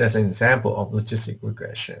 So that's an example of logistic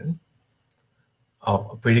regression of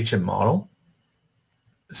a prediction model.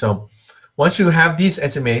 So once you have these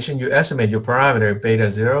estimation, you estimate your parameter beta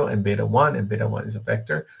 0 and beta 1, and beta 1 is a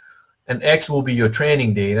vector. And X will be your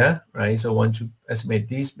training data, right? So once you estimate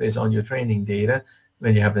these based on your training data,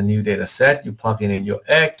 when you have the new data set, you plug in your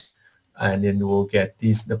X, and then you will get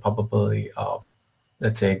the probability of,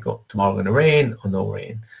 let's say, tomorrow going to rain or no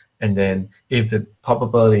rain. And then if the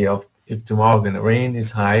probability of if tomorrow going to rain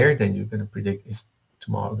is higher, then you're going to predict is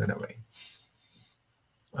tomorrow going to rain.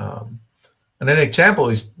 Another example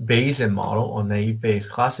is Bayesian model or naive Bayes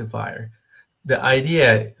classifier. The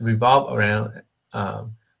idea revolves around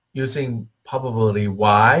using probability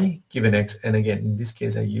Y given X, and again, in this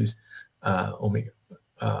case, I use omega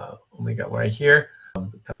right here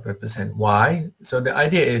to represent Y. So the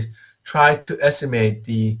idea is try to estimate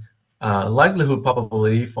the likelihood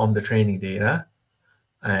probability from the training data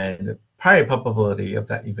and the prior probability of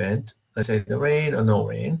that event, let's say the rain or no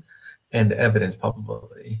rain, and the evidence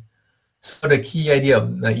probability. So the key idea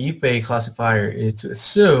of naive Bayes classifier is to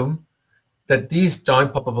assume that this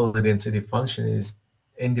joint probability density function is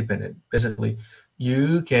independent. Basically,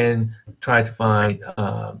 you can try to find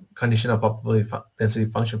conditional probability density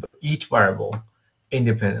function for each variable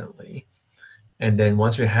independently. And then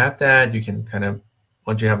once you have that, you can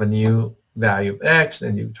once you have a new value of X,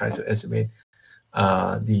 then you try to estimate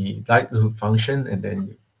the likelihood function, and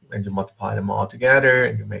then you multiply them all together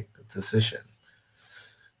and you make the decision.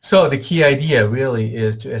 So the key idea really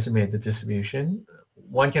is to estimate the distribution.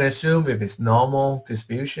 One can assume if it's normal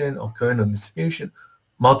distribution or kernel distribution,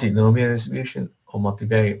 multinomial distribution, or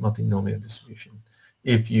multivariate multinomial distribution,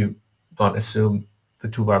 if you don't assume the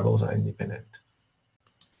two variables are independent.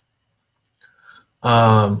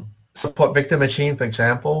 Support vector machine, for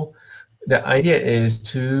example, the idea is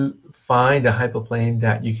to find the hyperplane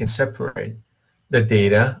that you can separate the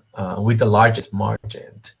data with the largest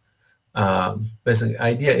margin. Basically, the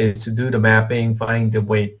idea is to do the mapping, find the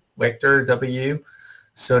weight vector W,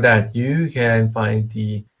 so that you can find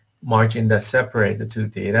the margin that separates the two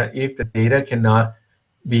data. If the data cannot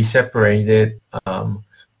be separated,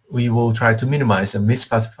 we will try to minimize a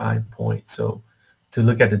misclassified point. So to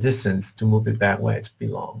look at the distance to move it back where it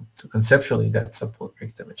belongs. So conceptually, that's a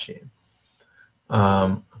predictive machine.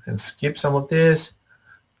 I can skip some of this.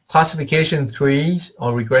 Classification trees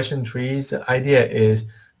or regression trees, the idea is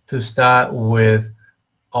to start with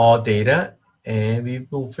all data, and we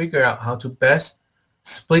will figure out how to best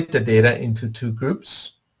split the data into two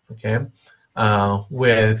groups, okay,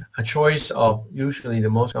 with a choice of usually the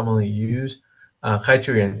most commonly used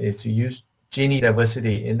criterion is to use Gini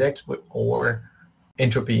diversity index or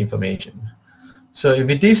entropy information. So if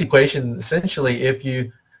with this equation, essentially if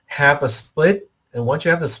you have a split, and once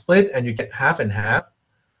you have the split and you get half and half,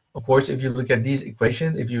 of course, if you look at these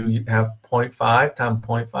equations, if you have 0.5 times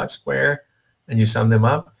 0.5 square and you sum them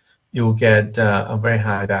up, you'll get a very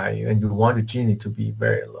high value, and you want the Gini to be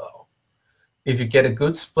very low. If you get a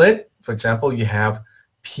good split, for example, you have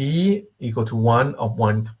P equal to 1 of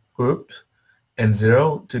one group and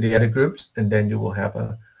 0 to the other groups, and then you will have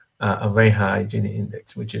a very high Gini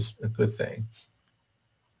index, which is a good thing.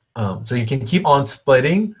 So you can keep on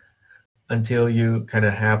splitting until you kind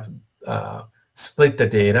of have split the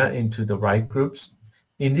data into the right groups.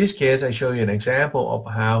 In this case, I show you an example of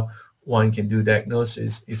how one can do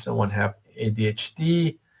diagnosis if someone have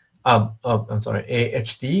ADHD,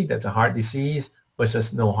 AHD, that's a heart disease,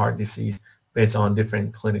 versus no heart disease based on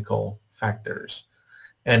different clinical factors.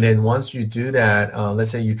 And then once you do that,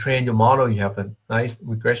 let's say you train your model, you have a nice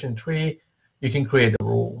regression tree, you can create the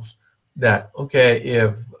rules that, okay,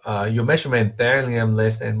 if your measurement thallium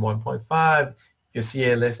less than 1.5, your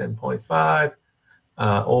CA less than 0.5,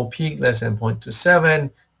 O peak less than 0.27,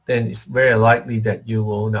 then it's very likely that you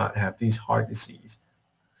will not have this heart disease.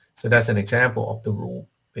 So that's an example of the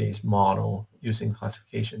rule-based model using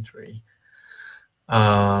classification tree.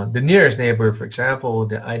 The nearest neighbor, for example,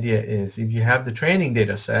 the idea is if you have the training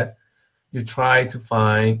data set, you try to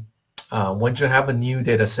find, once you have a new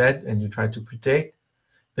data set and you try to predict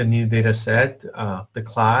the new data set, the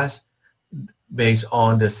class, based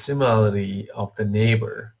on the similarity of the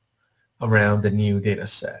neighbor around the new data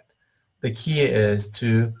set. The key is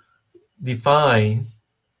to define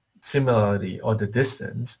similarity or the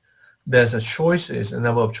distance. There's a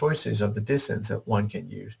number of choices of the distance that one can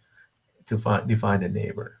use to define the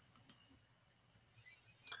neighbor.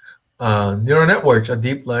 Neural networks are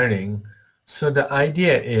deep learning. So the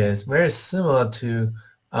idea is very similar to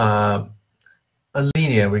a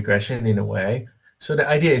linear regression in a way. So the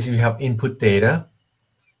idea is you have input data,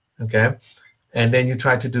 okay, and then you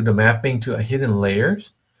try to do the mapping to a hidden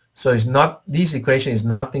layers. So it's not, this equation is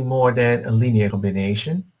nothing more than a linear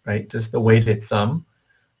combination, right? Just the weighted sum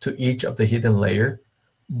to each of the hidden layer.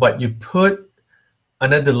 But you put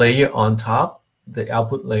another layer on top, the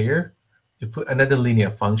output layer, you put another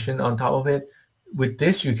linear function on top of it. With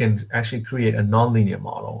this, you can actually create a nonlinear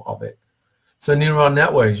model of it. So neural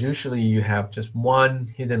networks, usually you have just one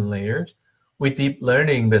hidden layer. With deep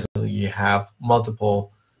learning, basically you have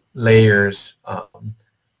multiple layers,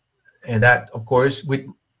 and that, of course, with,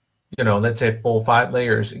 you know, let's say 4 or 5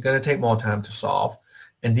 layers, it's going to take more time to solve.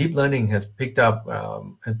 And deep learning has picked up,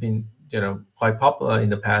 has been, you know, quite popular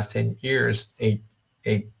in the past 10 years, 8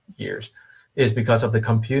 years, is because of the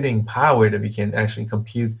computing power that we can actually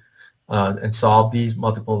compute and solve these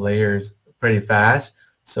multiple layers pretty fast.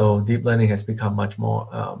 So deep learning has become much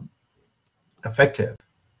more effective.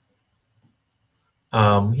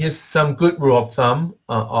 Here's some good rule of thumb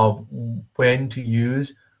of when to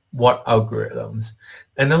use what algorithms.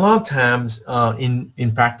 And a lot of times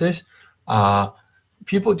in practice,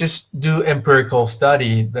 people just do empirical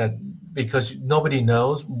study that because nobody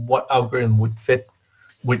knows what algorithm would fit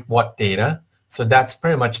with what data. So that's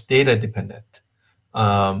pretty much data dependent.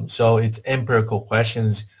 So it's empirical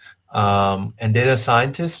questions, and data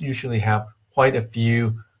scientists usually have quite a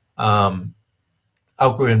few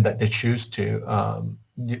algorithm that they choose to,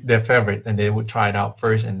 their favorite, and they would try it out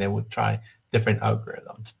first, and they would try different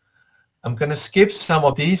algorithms. I'm going to skip some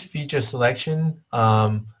of these feature selection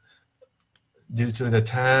due to the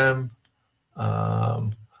time,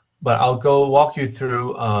 but I'll go walk you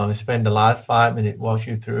through, spend the last 5 minutes walk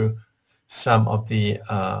you through some of the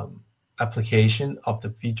application of the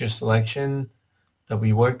feature selection that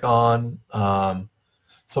we work on.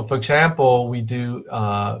 So for example, we do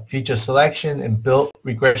feature selection and build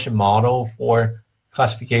regression model for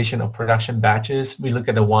classification of production batches. We look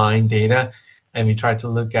at the wine data and we try to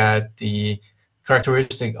look at the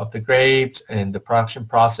characteristic of the grapes and the production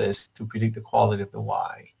process to predict the quality of the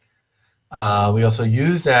wine. We also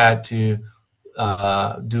use that to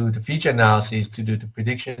do the feature analysis to do the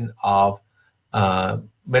prediction of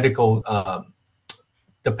medical,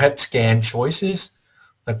 the PET scan choices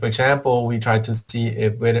Like for example, we try to see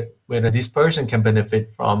if whether this person can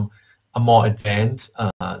benefit from a more advanced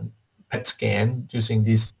PET scan using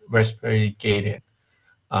this respiratory gated,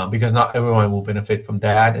 because not everyone will benefit from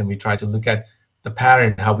that, and we try to look at the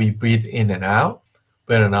pattern, how we breathe in and out,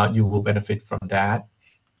 whether or not you will benefit from that.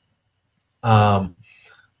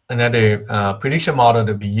 Another prediction model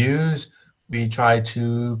that we use, we try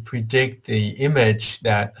to predict the image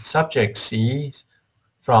that a subject sees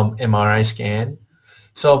from MRI scan.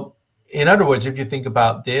 So in other words, if you think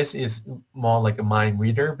about this, is more like a mind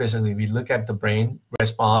reader. Basically, we look at the brain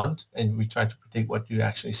response and we try to predict what you're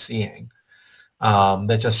actually seeing.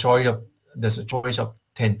 There's a choice of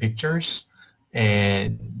 10 pictures,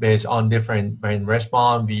 and based on different brain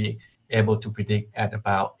response, we able to predict at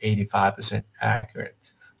about 85%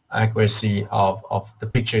 accuracy of the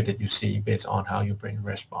picture that you see based on how your brain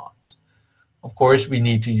responds. Of course, we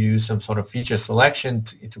need to use some sort of feature selection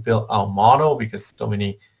to build our model, because so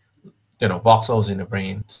many voxels in the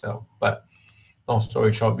brain. So, but long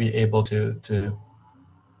story short, we're able to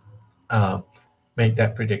make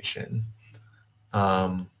that prediction.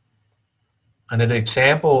 Another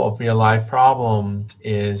example of real life problem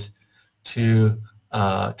is to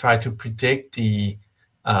try to predict the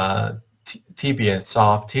tibia,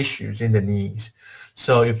 soft tissues in the knees.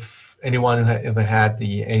 So if anyone who ever had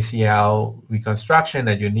the ACL reconstruction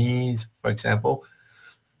at your knees, for example,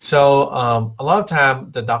 so a lot of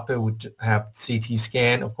time the doctor would have CT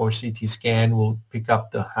scan. Of course, CT scan will pick up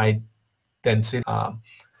the high density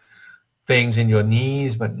things in your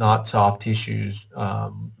knees, but not soft tissues.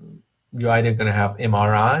 You're either going to have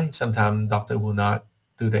MRI. Sometimes doctor will not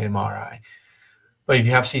do the MRI. But if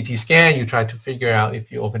you have CT scan, you try to figure out,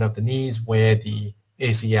 if you open up the knees, where the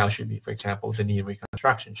ACL should be, for example, the knee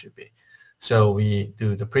reconstruction should be. So we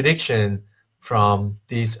do the prediction from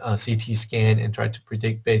this CT scan and try to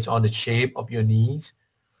predict based on the shape of your knees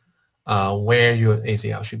where your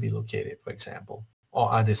ACL should be located, for example,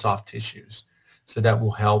 or other soft tissues. So that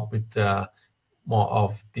will help with more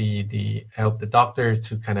of help the doctor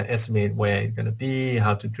to kind of estimate where it's going to be,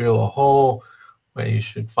 how to drill a hole, where you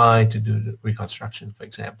should find to do the reconstruction, for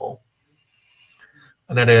example.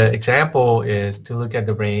 Another example is to look at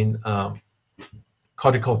the brain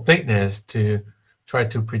cortical thickness to try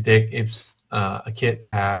to predict if a kid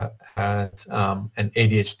has an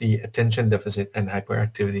ADHD, attention deficit and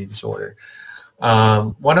hyperactivity disorder.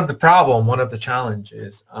 One of the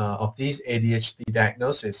challenges of these ADHD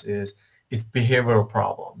diagnosis is behavioral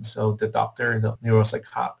problems. So the doctor, the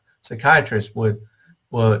neuropsychiatrist would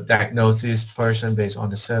diagnose this person based on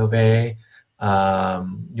the survey,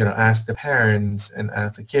 ask the parents and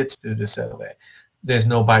ask the kids to do the survey. There's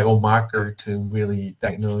no biomarker to really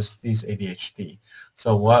diagnose these ADHD.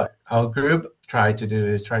 So what our group tried to do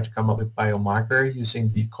is try to come up with biomarker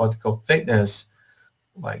using the cortical thickness,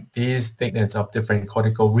 like these thickness of different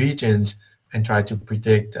cortical regions, and try to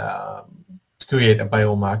predict, create a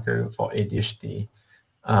biomarker for ADHD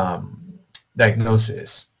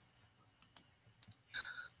diagnosis.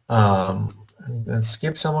 I'm going to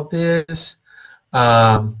skip some of this.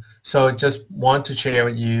 So just want to share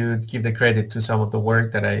with you, give the credit to some of the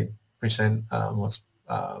work that I present was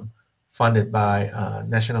funded by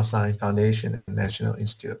National Science Foundation and National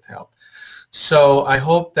Institute of Health. So I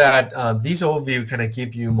hope that this overview kind of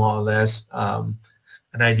give you more or less an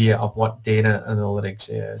idea of what data analytics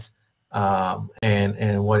is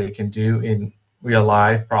and what it can do in real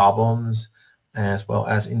life problems, as well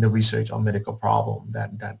as in the research on medical problem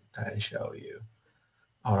that I show you.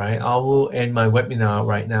 All right, I will end my webinar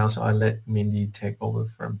right now, so I'll let Mindy take over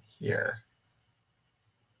from here.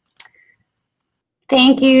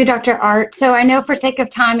 Thank you, Dr. Art. So I know for sake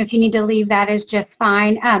of time, if you need to leave, that is just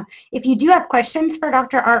fine. If you do have questions for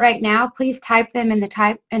Dr. Art right now, please type them in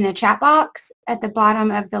the chat box at the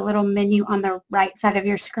bottom of the little menu on the right side of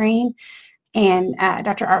your screen, and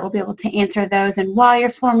Dr. Art will be able to answer those. And while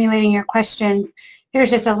you're formulating your questions, here's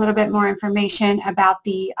just a little bit more information about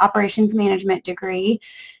the operations management degree.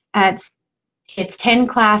 It's 10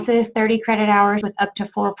 classes, 30 credit hours with up to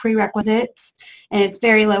 4 prerequisites, and it's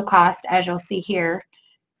very low cost, as you'll see here.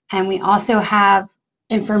 And we also have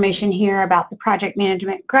information here about the project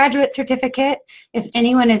management graduate certificate. If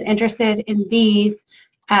anyone is interested in these,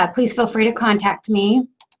 please feel free to contact me.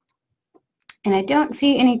 And I don't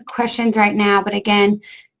see any questions right now, but again,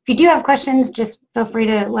 if you do have questions, just feel free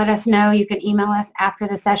to let us know. You can email us after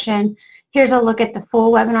the session. Here's a look at the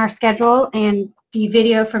full webinar schedule, and the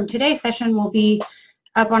video from today's session will be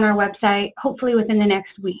up on our website, hopefully within the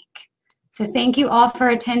next week. So thank you all for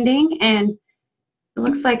attending, and it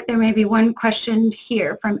looks like there may be one question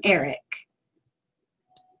here from Eric.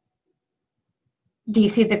 Do you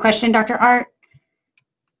see the question, Dr. Art?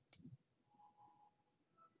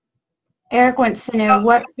 Eric wants to know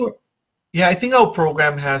what. Yeah, I think our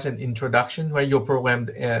program has an introduction where your program,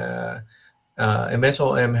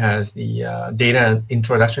 MSOM has the data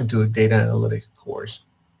introduction to data analytics course.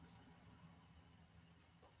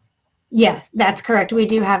 Yes, that's correct. We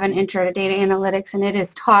do have an intro to data analytics, and it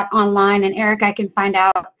is taught online. And Eric, I can find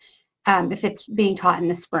out if it's being taught in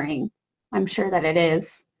the spring. I'm sure that it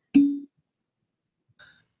is.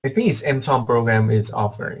 I think it's MTOM program is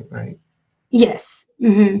offering, right? Yes.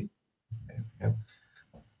 Mm-hmm. Okay.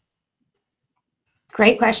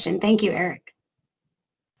 Great question. Thank you, Eric.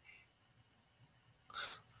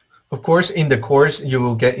 Of course, in the course, you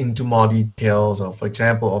will get into more details of, for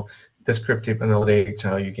example, descriptive analytics,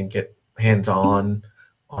 how you can get hands-on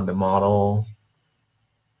on the model.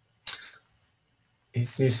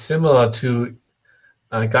 Is this similar to,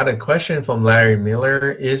 I got a question from Larry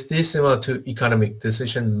Miller, is this similar to economic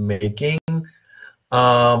decision making?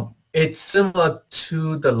 It's similar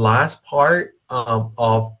to the last part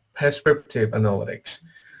of prescriptive analytics,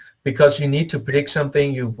 because you need to predict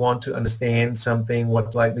something, you want to understand something,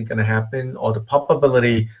 what's likely going to happen, or the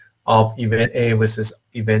probability of event A versus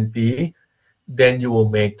event B, then you will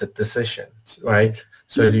make the decisions, right?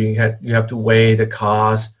 So you have to weigh the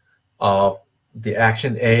cost of the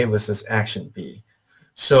action A versus action B.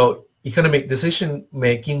 So economic decision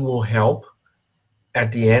making will help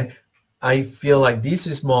at the end. I feel like this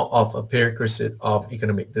is more of a prerequisite of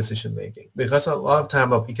economic decision making, because a lot of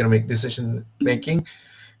time of economic decision making,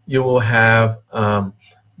 you will have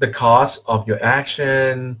the cost of your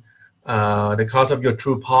action, the cost of your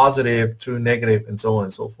true positive, true negative, and so on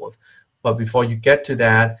and so forth. But before you get to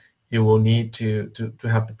that, you will need to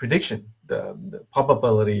have the prediction, the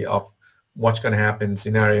probability of what's going to happen,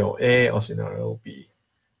 scenario A or scenario B.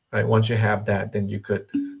 Right? Once you have that, then you could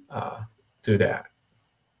do that.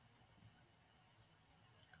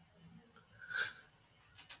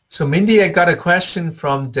 So Mindy, I got a question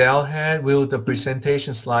from Delhead. Will the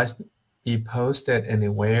presentation slides be posted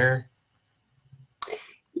anywhere?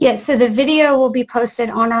 Yes, so the video will be posted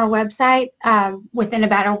on our website within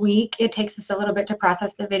about a week. It takes us a little bit to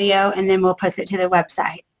process the video, and then we'll post it to the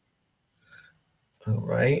website. All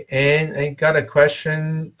right, and I got a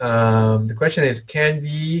question. The question is, can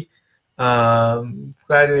we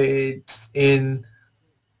graduate in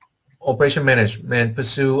operation management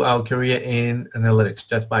pursue our career in analytics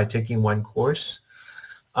just by taking one course?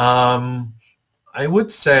 I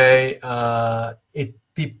would say it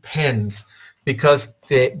depends, because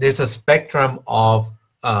there's a spectrum of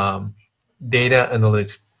data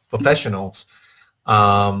analytics professionals.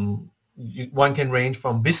 One can range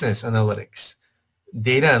from business analytics,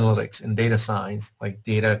 data analytics, and data science, like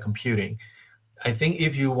data computing. I think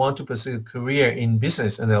if you want to pursue a career in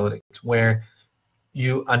business analytics, where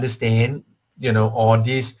you understand, all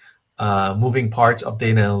these moving parts of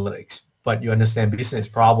data analytics, but you understand business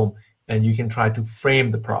problem, and you can try to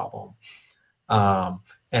frame the problem,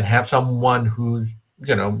 and have someone whose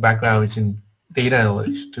background is in data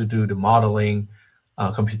analytics to do the modeling,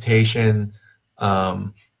 computation.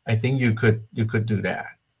 I think you could do that.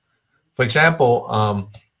 For example,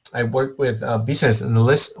 I work with business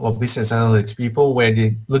analysts or business analytics people where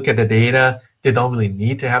they look at the data. They don't really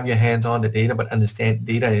need to have your hands on the data, but understand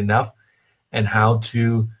data enough and how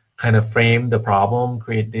to kind of frame the problem,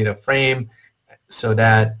 create data frame, so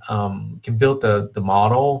that can build the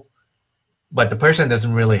model. But the person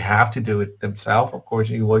doesn't really have to do it themselves. Of course,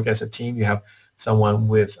 you work as a team. You have someone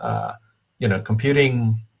with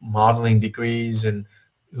computing modeling degrees and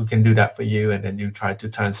who can do that for you, and then you try to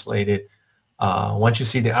translate it. Once you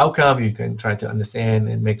see the outcome, you can try to understand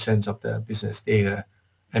and make sense of the business data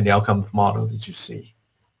and the outcome model that you see.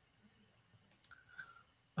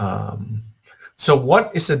 So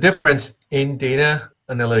what is the difference in data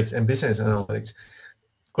analytics and business analytics?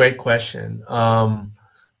 Great question.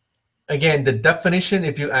 Again, the definition,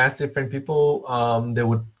 if you ask different people, they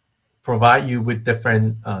would provide you with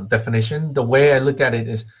different definition. The way I look at it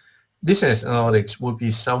is business analytics would be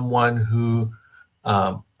someone who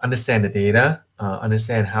understand the data,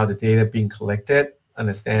 understand how the data being collected,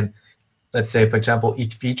 understand, let's say, for example,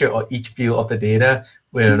 each feature or each field of the data,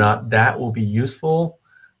 whether or not that will be useful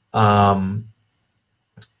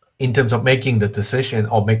in terms of making the decision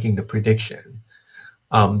or making the prediction.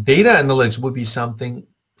 Data analytics would be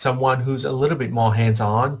someone who's a little bit more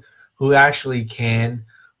hands-on, who actually can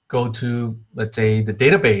go to, let's say, the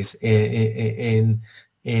database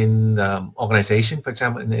in the organization, for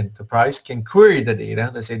example, in the enterprise, can query the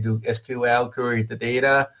data. Let's say do SQL, query the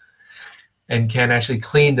data, and can actually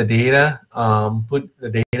clean the data, put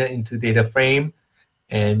the data into data frame,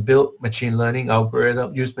 and build machine learning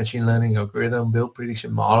algorithm, use machine learning algorithm, build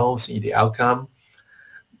prediction models, see the outcome.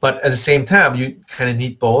 But at the same time, you kind of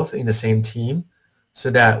need both in the same team, so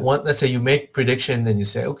that let's say you make prediction and you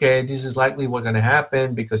say, okay, this is likely what's going to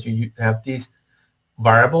happen because you have these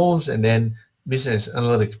variables, and then business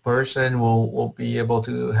analytics person will be able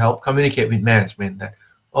to help communicate with management that,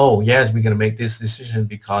 oh yes, we're going to make this decision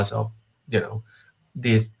because of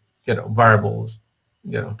these variables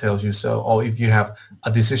tells you so. Or if you have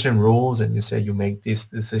a decision rules and you say you make this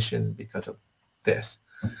decision because of this,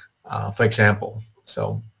 for example.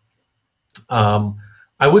 So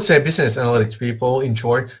I would say business analytics people, in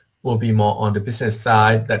short, will be more on the business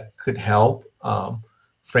side that could help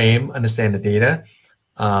understand the data,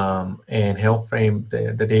 and help frame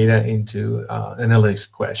the data into analytics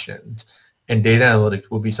questions. And data analytics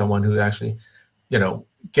will be someone who actually,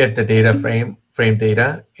 get the data frame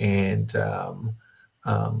data and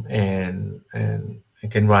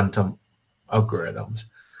can run some algorithms.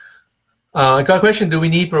 I got a question: do we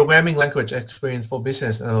need programming language experience for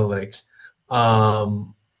business analytics?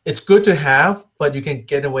 It's good to have, but you can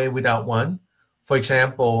get away without one. For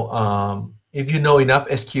example, if you know enough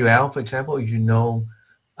SQL, for example, if you know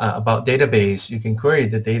about database, you can query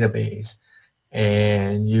the database,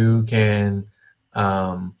 and you can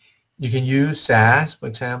use SAS, for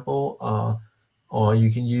example, or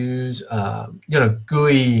you can use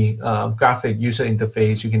GUI, graphic user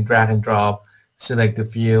interface. You can drag and drop, select the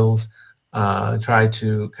fields, try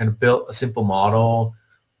to kind of build a simple model.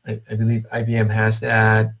 I believe IBM has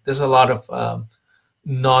that. There's a lot of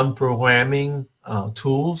non-programming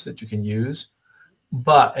tools that you can use,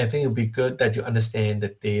 but I think it would be good that you understand the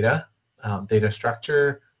data. Data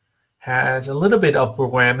structure has a little bit of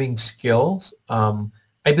programming skills.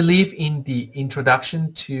 I believe in the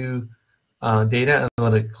introduction to data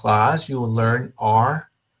analytics class, you will learn R,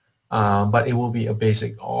 but it will be a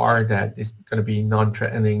basic R that is going to be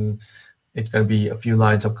non-threatening. It's going to be a few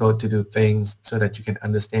lines of code to do things so that you can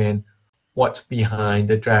understand what's behind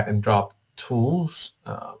the drag and drop tools.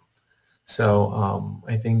 So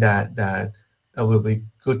I think that will be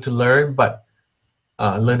good to learn, but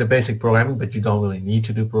learn the basic programming, but you don't really need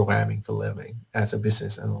to do programming for a living as a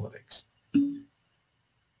business analytics.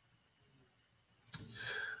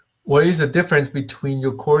 What is the difference between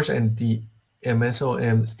your course and the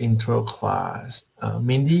MSOM's intro class?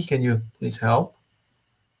 Mindy, can you please help?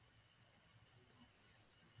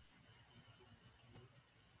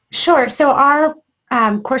 Sure. So our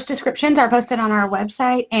course descriptions are posted on our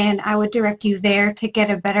website, and I would direct you there to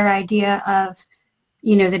get a better idea of,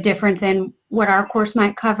 the difference in what our course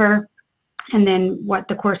might cover and then what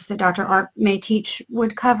the course that Dr. Art may teach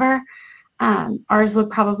would cover. Ours would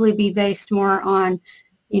probably be based more on,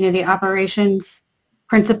 the operations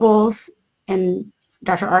principles, and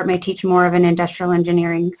Dr. Art may teach more of an industrial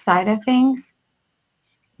engineering side of things.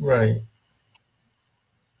 Right.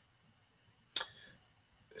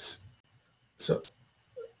 So,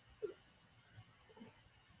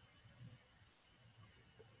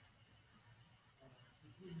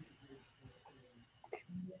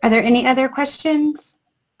 are there any other questions?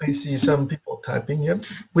 I see some people typing. Yep.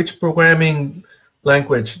 Which programming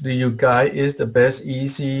language do you guide is the best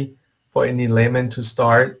easy for any layman to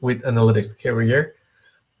start with analytics career?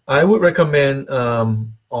 I would recommend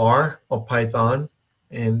R or Python,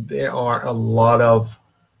 and there are a lot of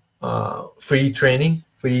free training,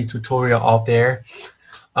 free tutorial out there.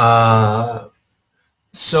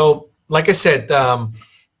 So like I said, the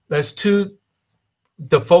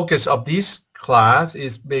focus of this class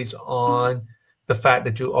is based on the fact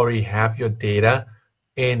that you already have your data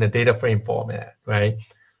in a data frame format, right?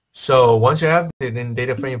 So once you have it in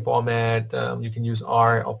data frame format, you can use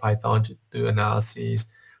R or Python to do analysis.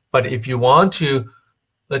 But if you want to,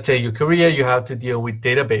 let's say your career, you have to deal with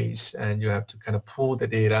database and you have to kind of pull the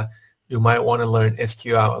data, you might want to learn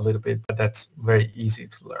SQL a little bit, but that's very easy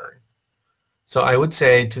to learn. So I would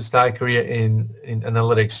say to start a career in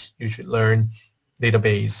analytics, you should learn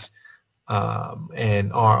database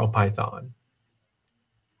and R or Python.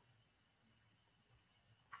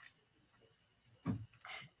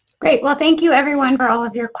 Great. Well, thank you everyone for all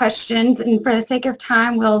of your questions. And for the sake of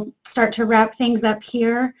time, we'll start to wrap things up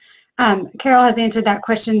here. Carol has answered that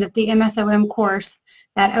question that the MSOM course,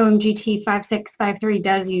 that OMGT 5653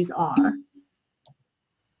 does use R.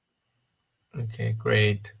 Okay,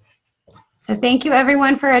 great. So thank you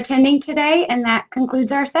everyone for attending today, and that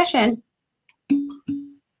concludes our session.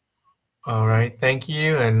 All right, thank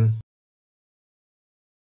you, and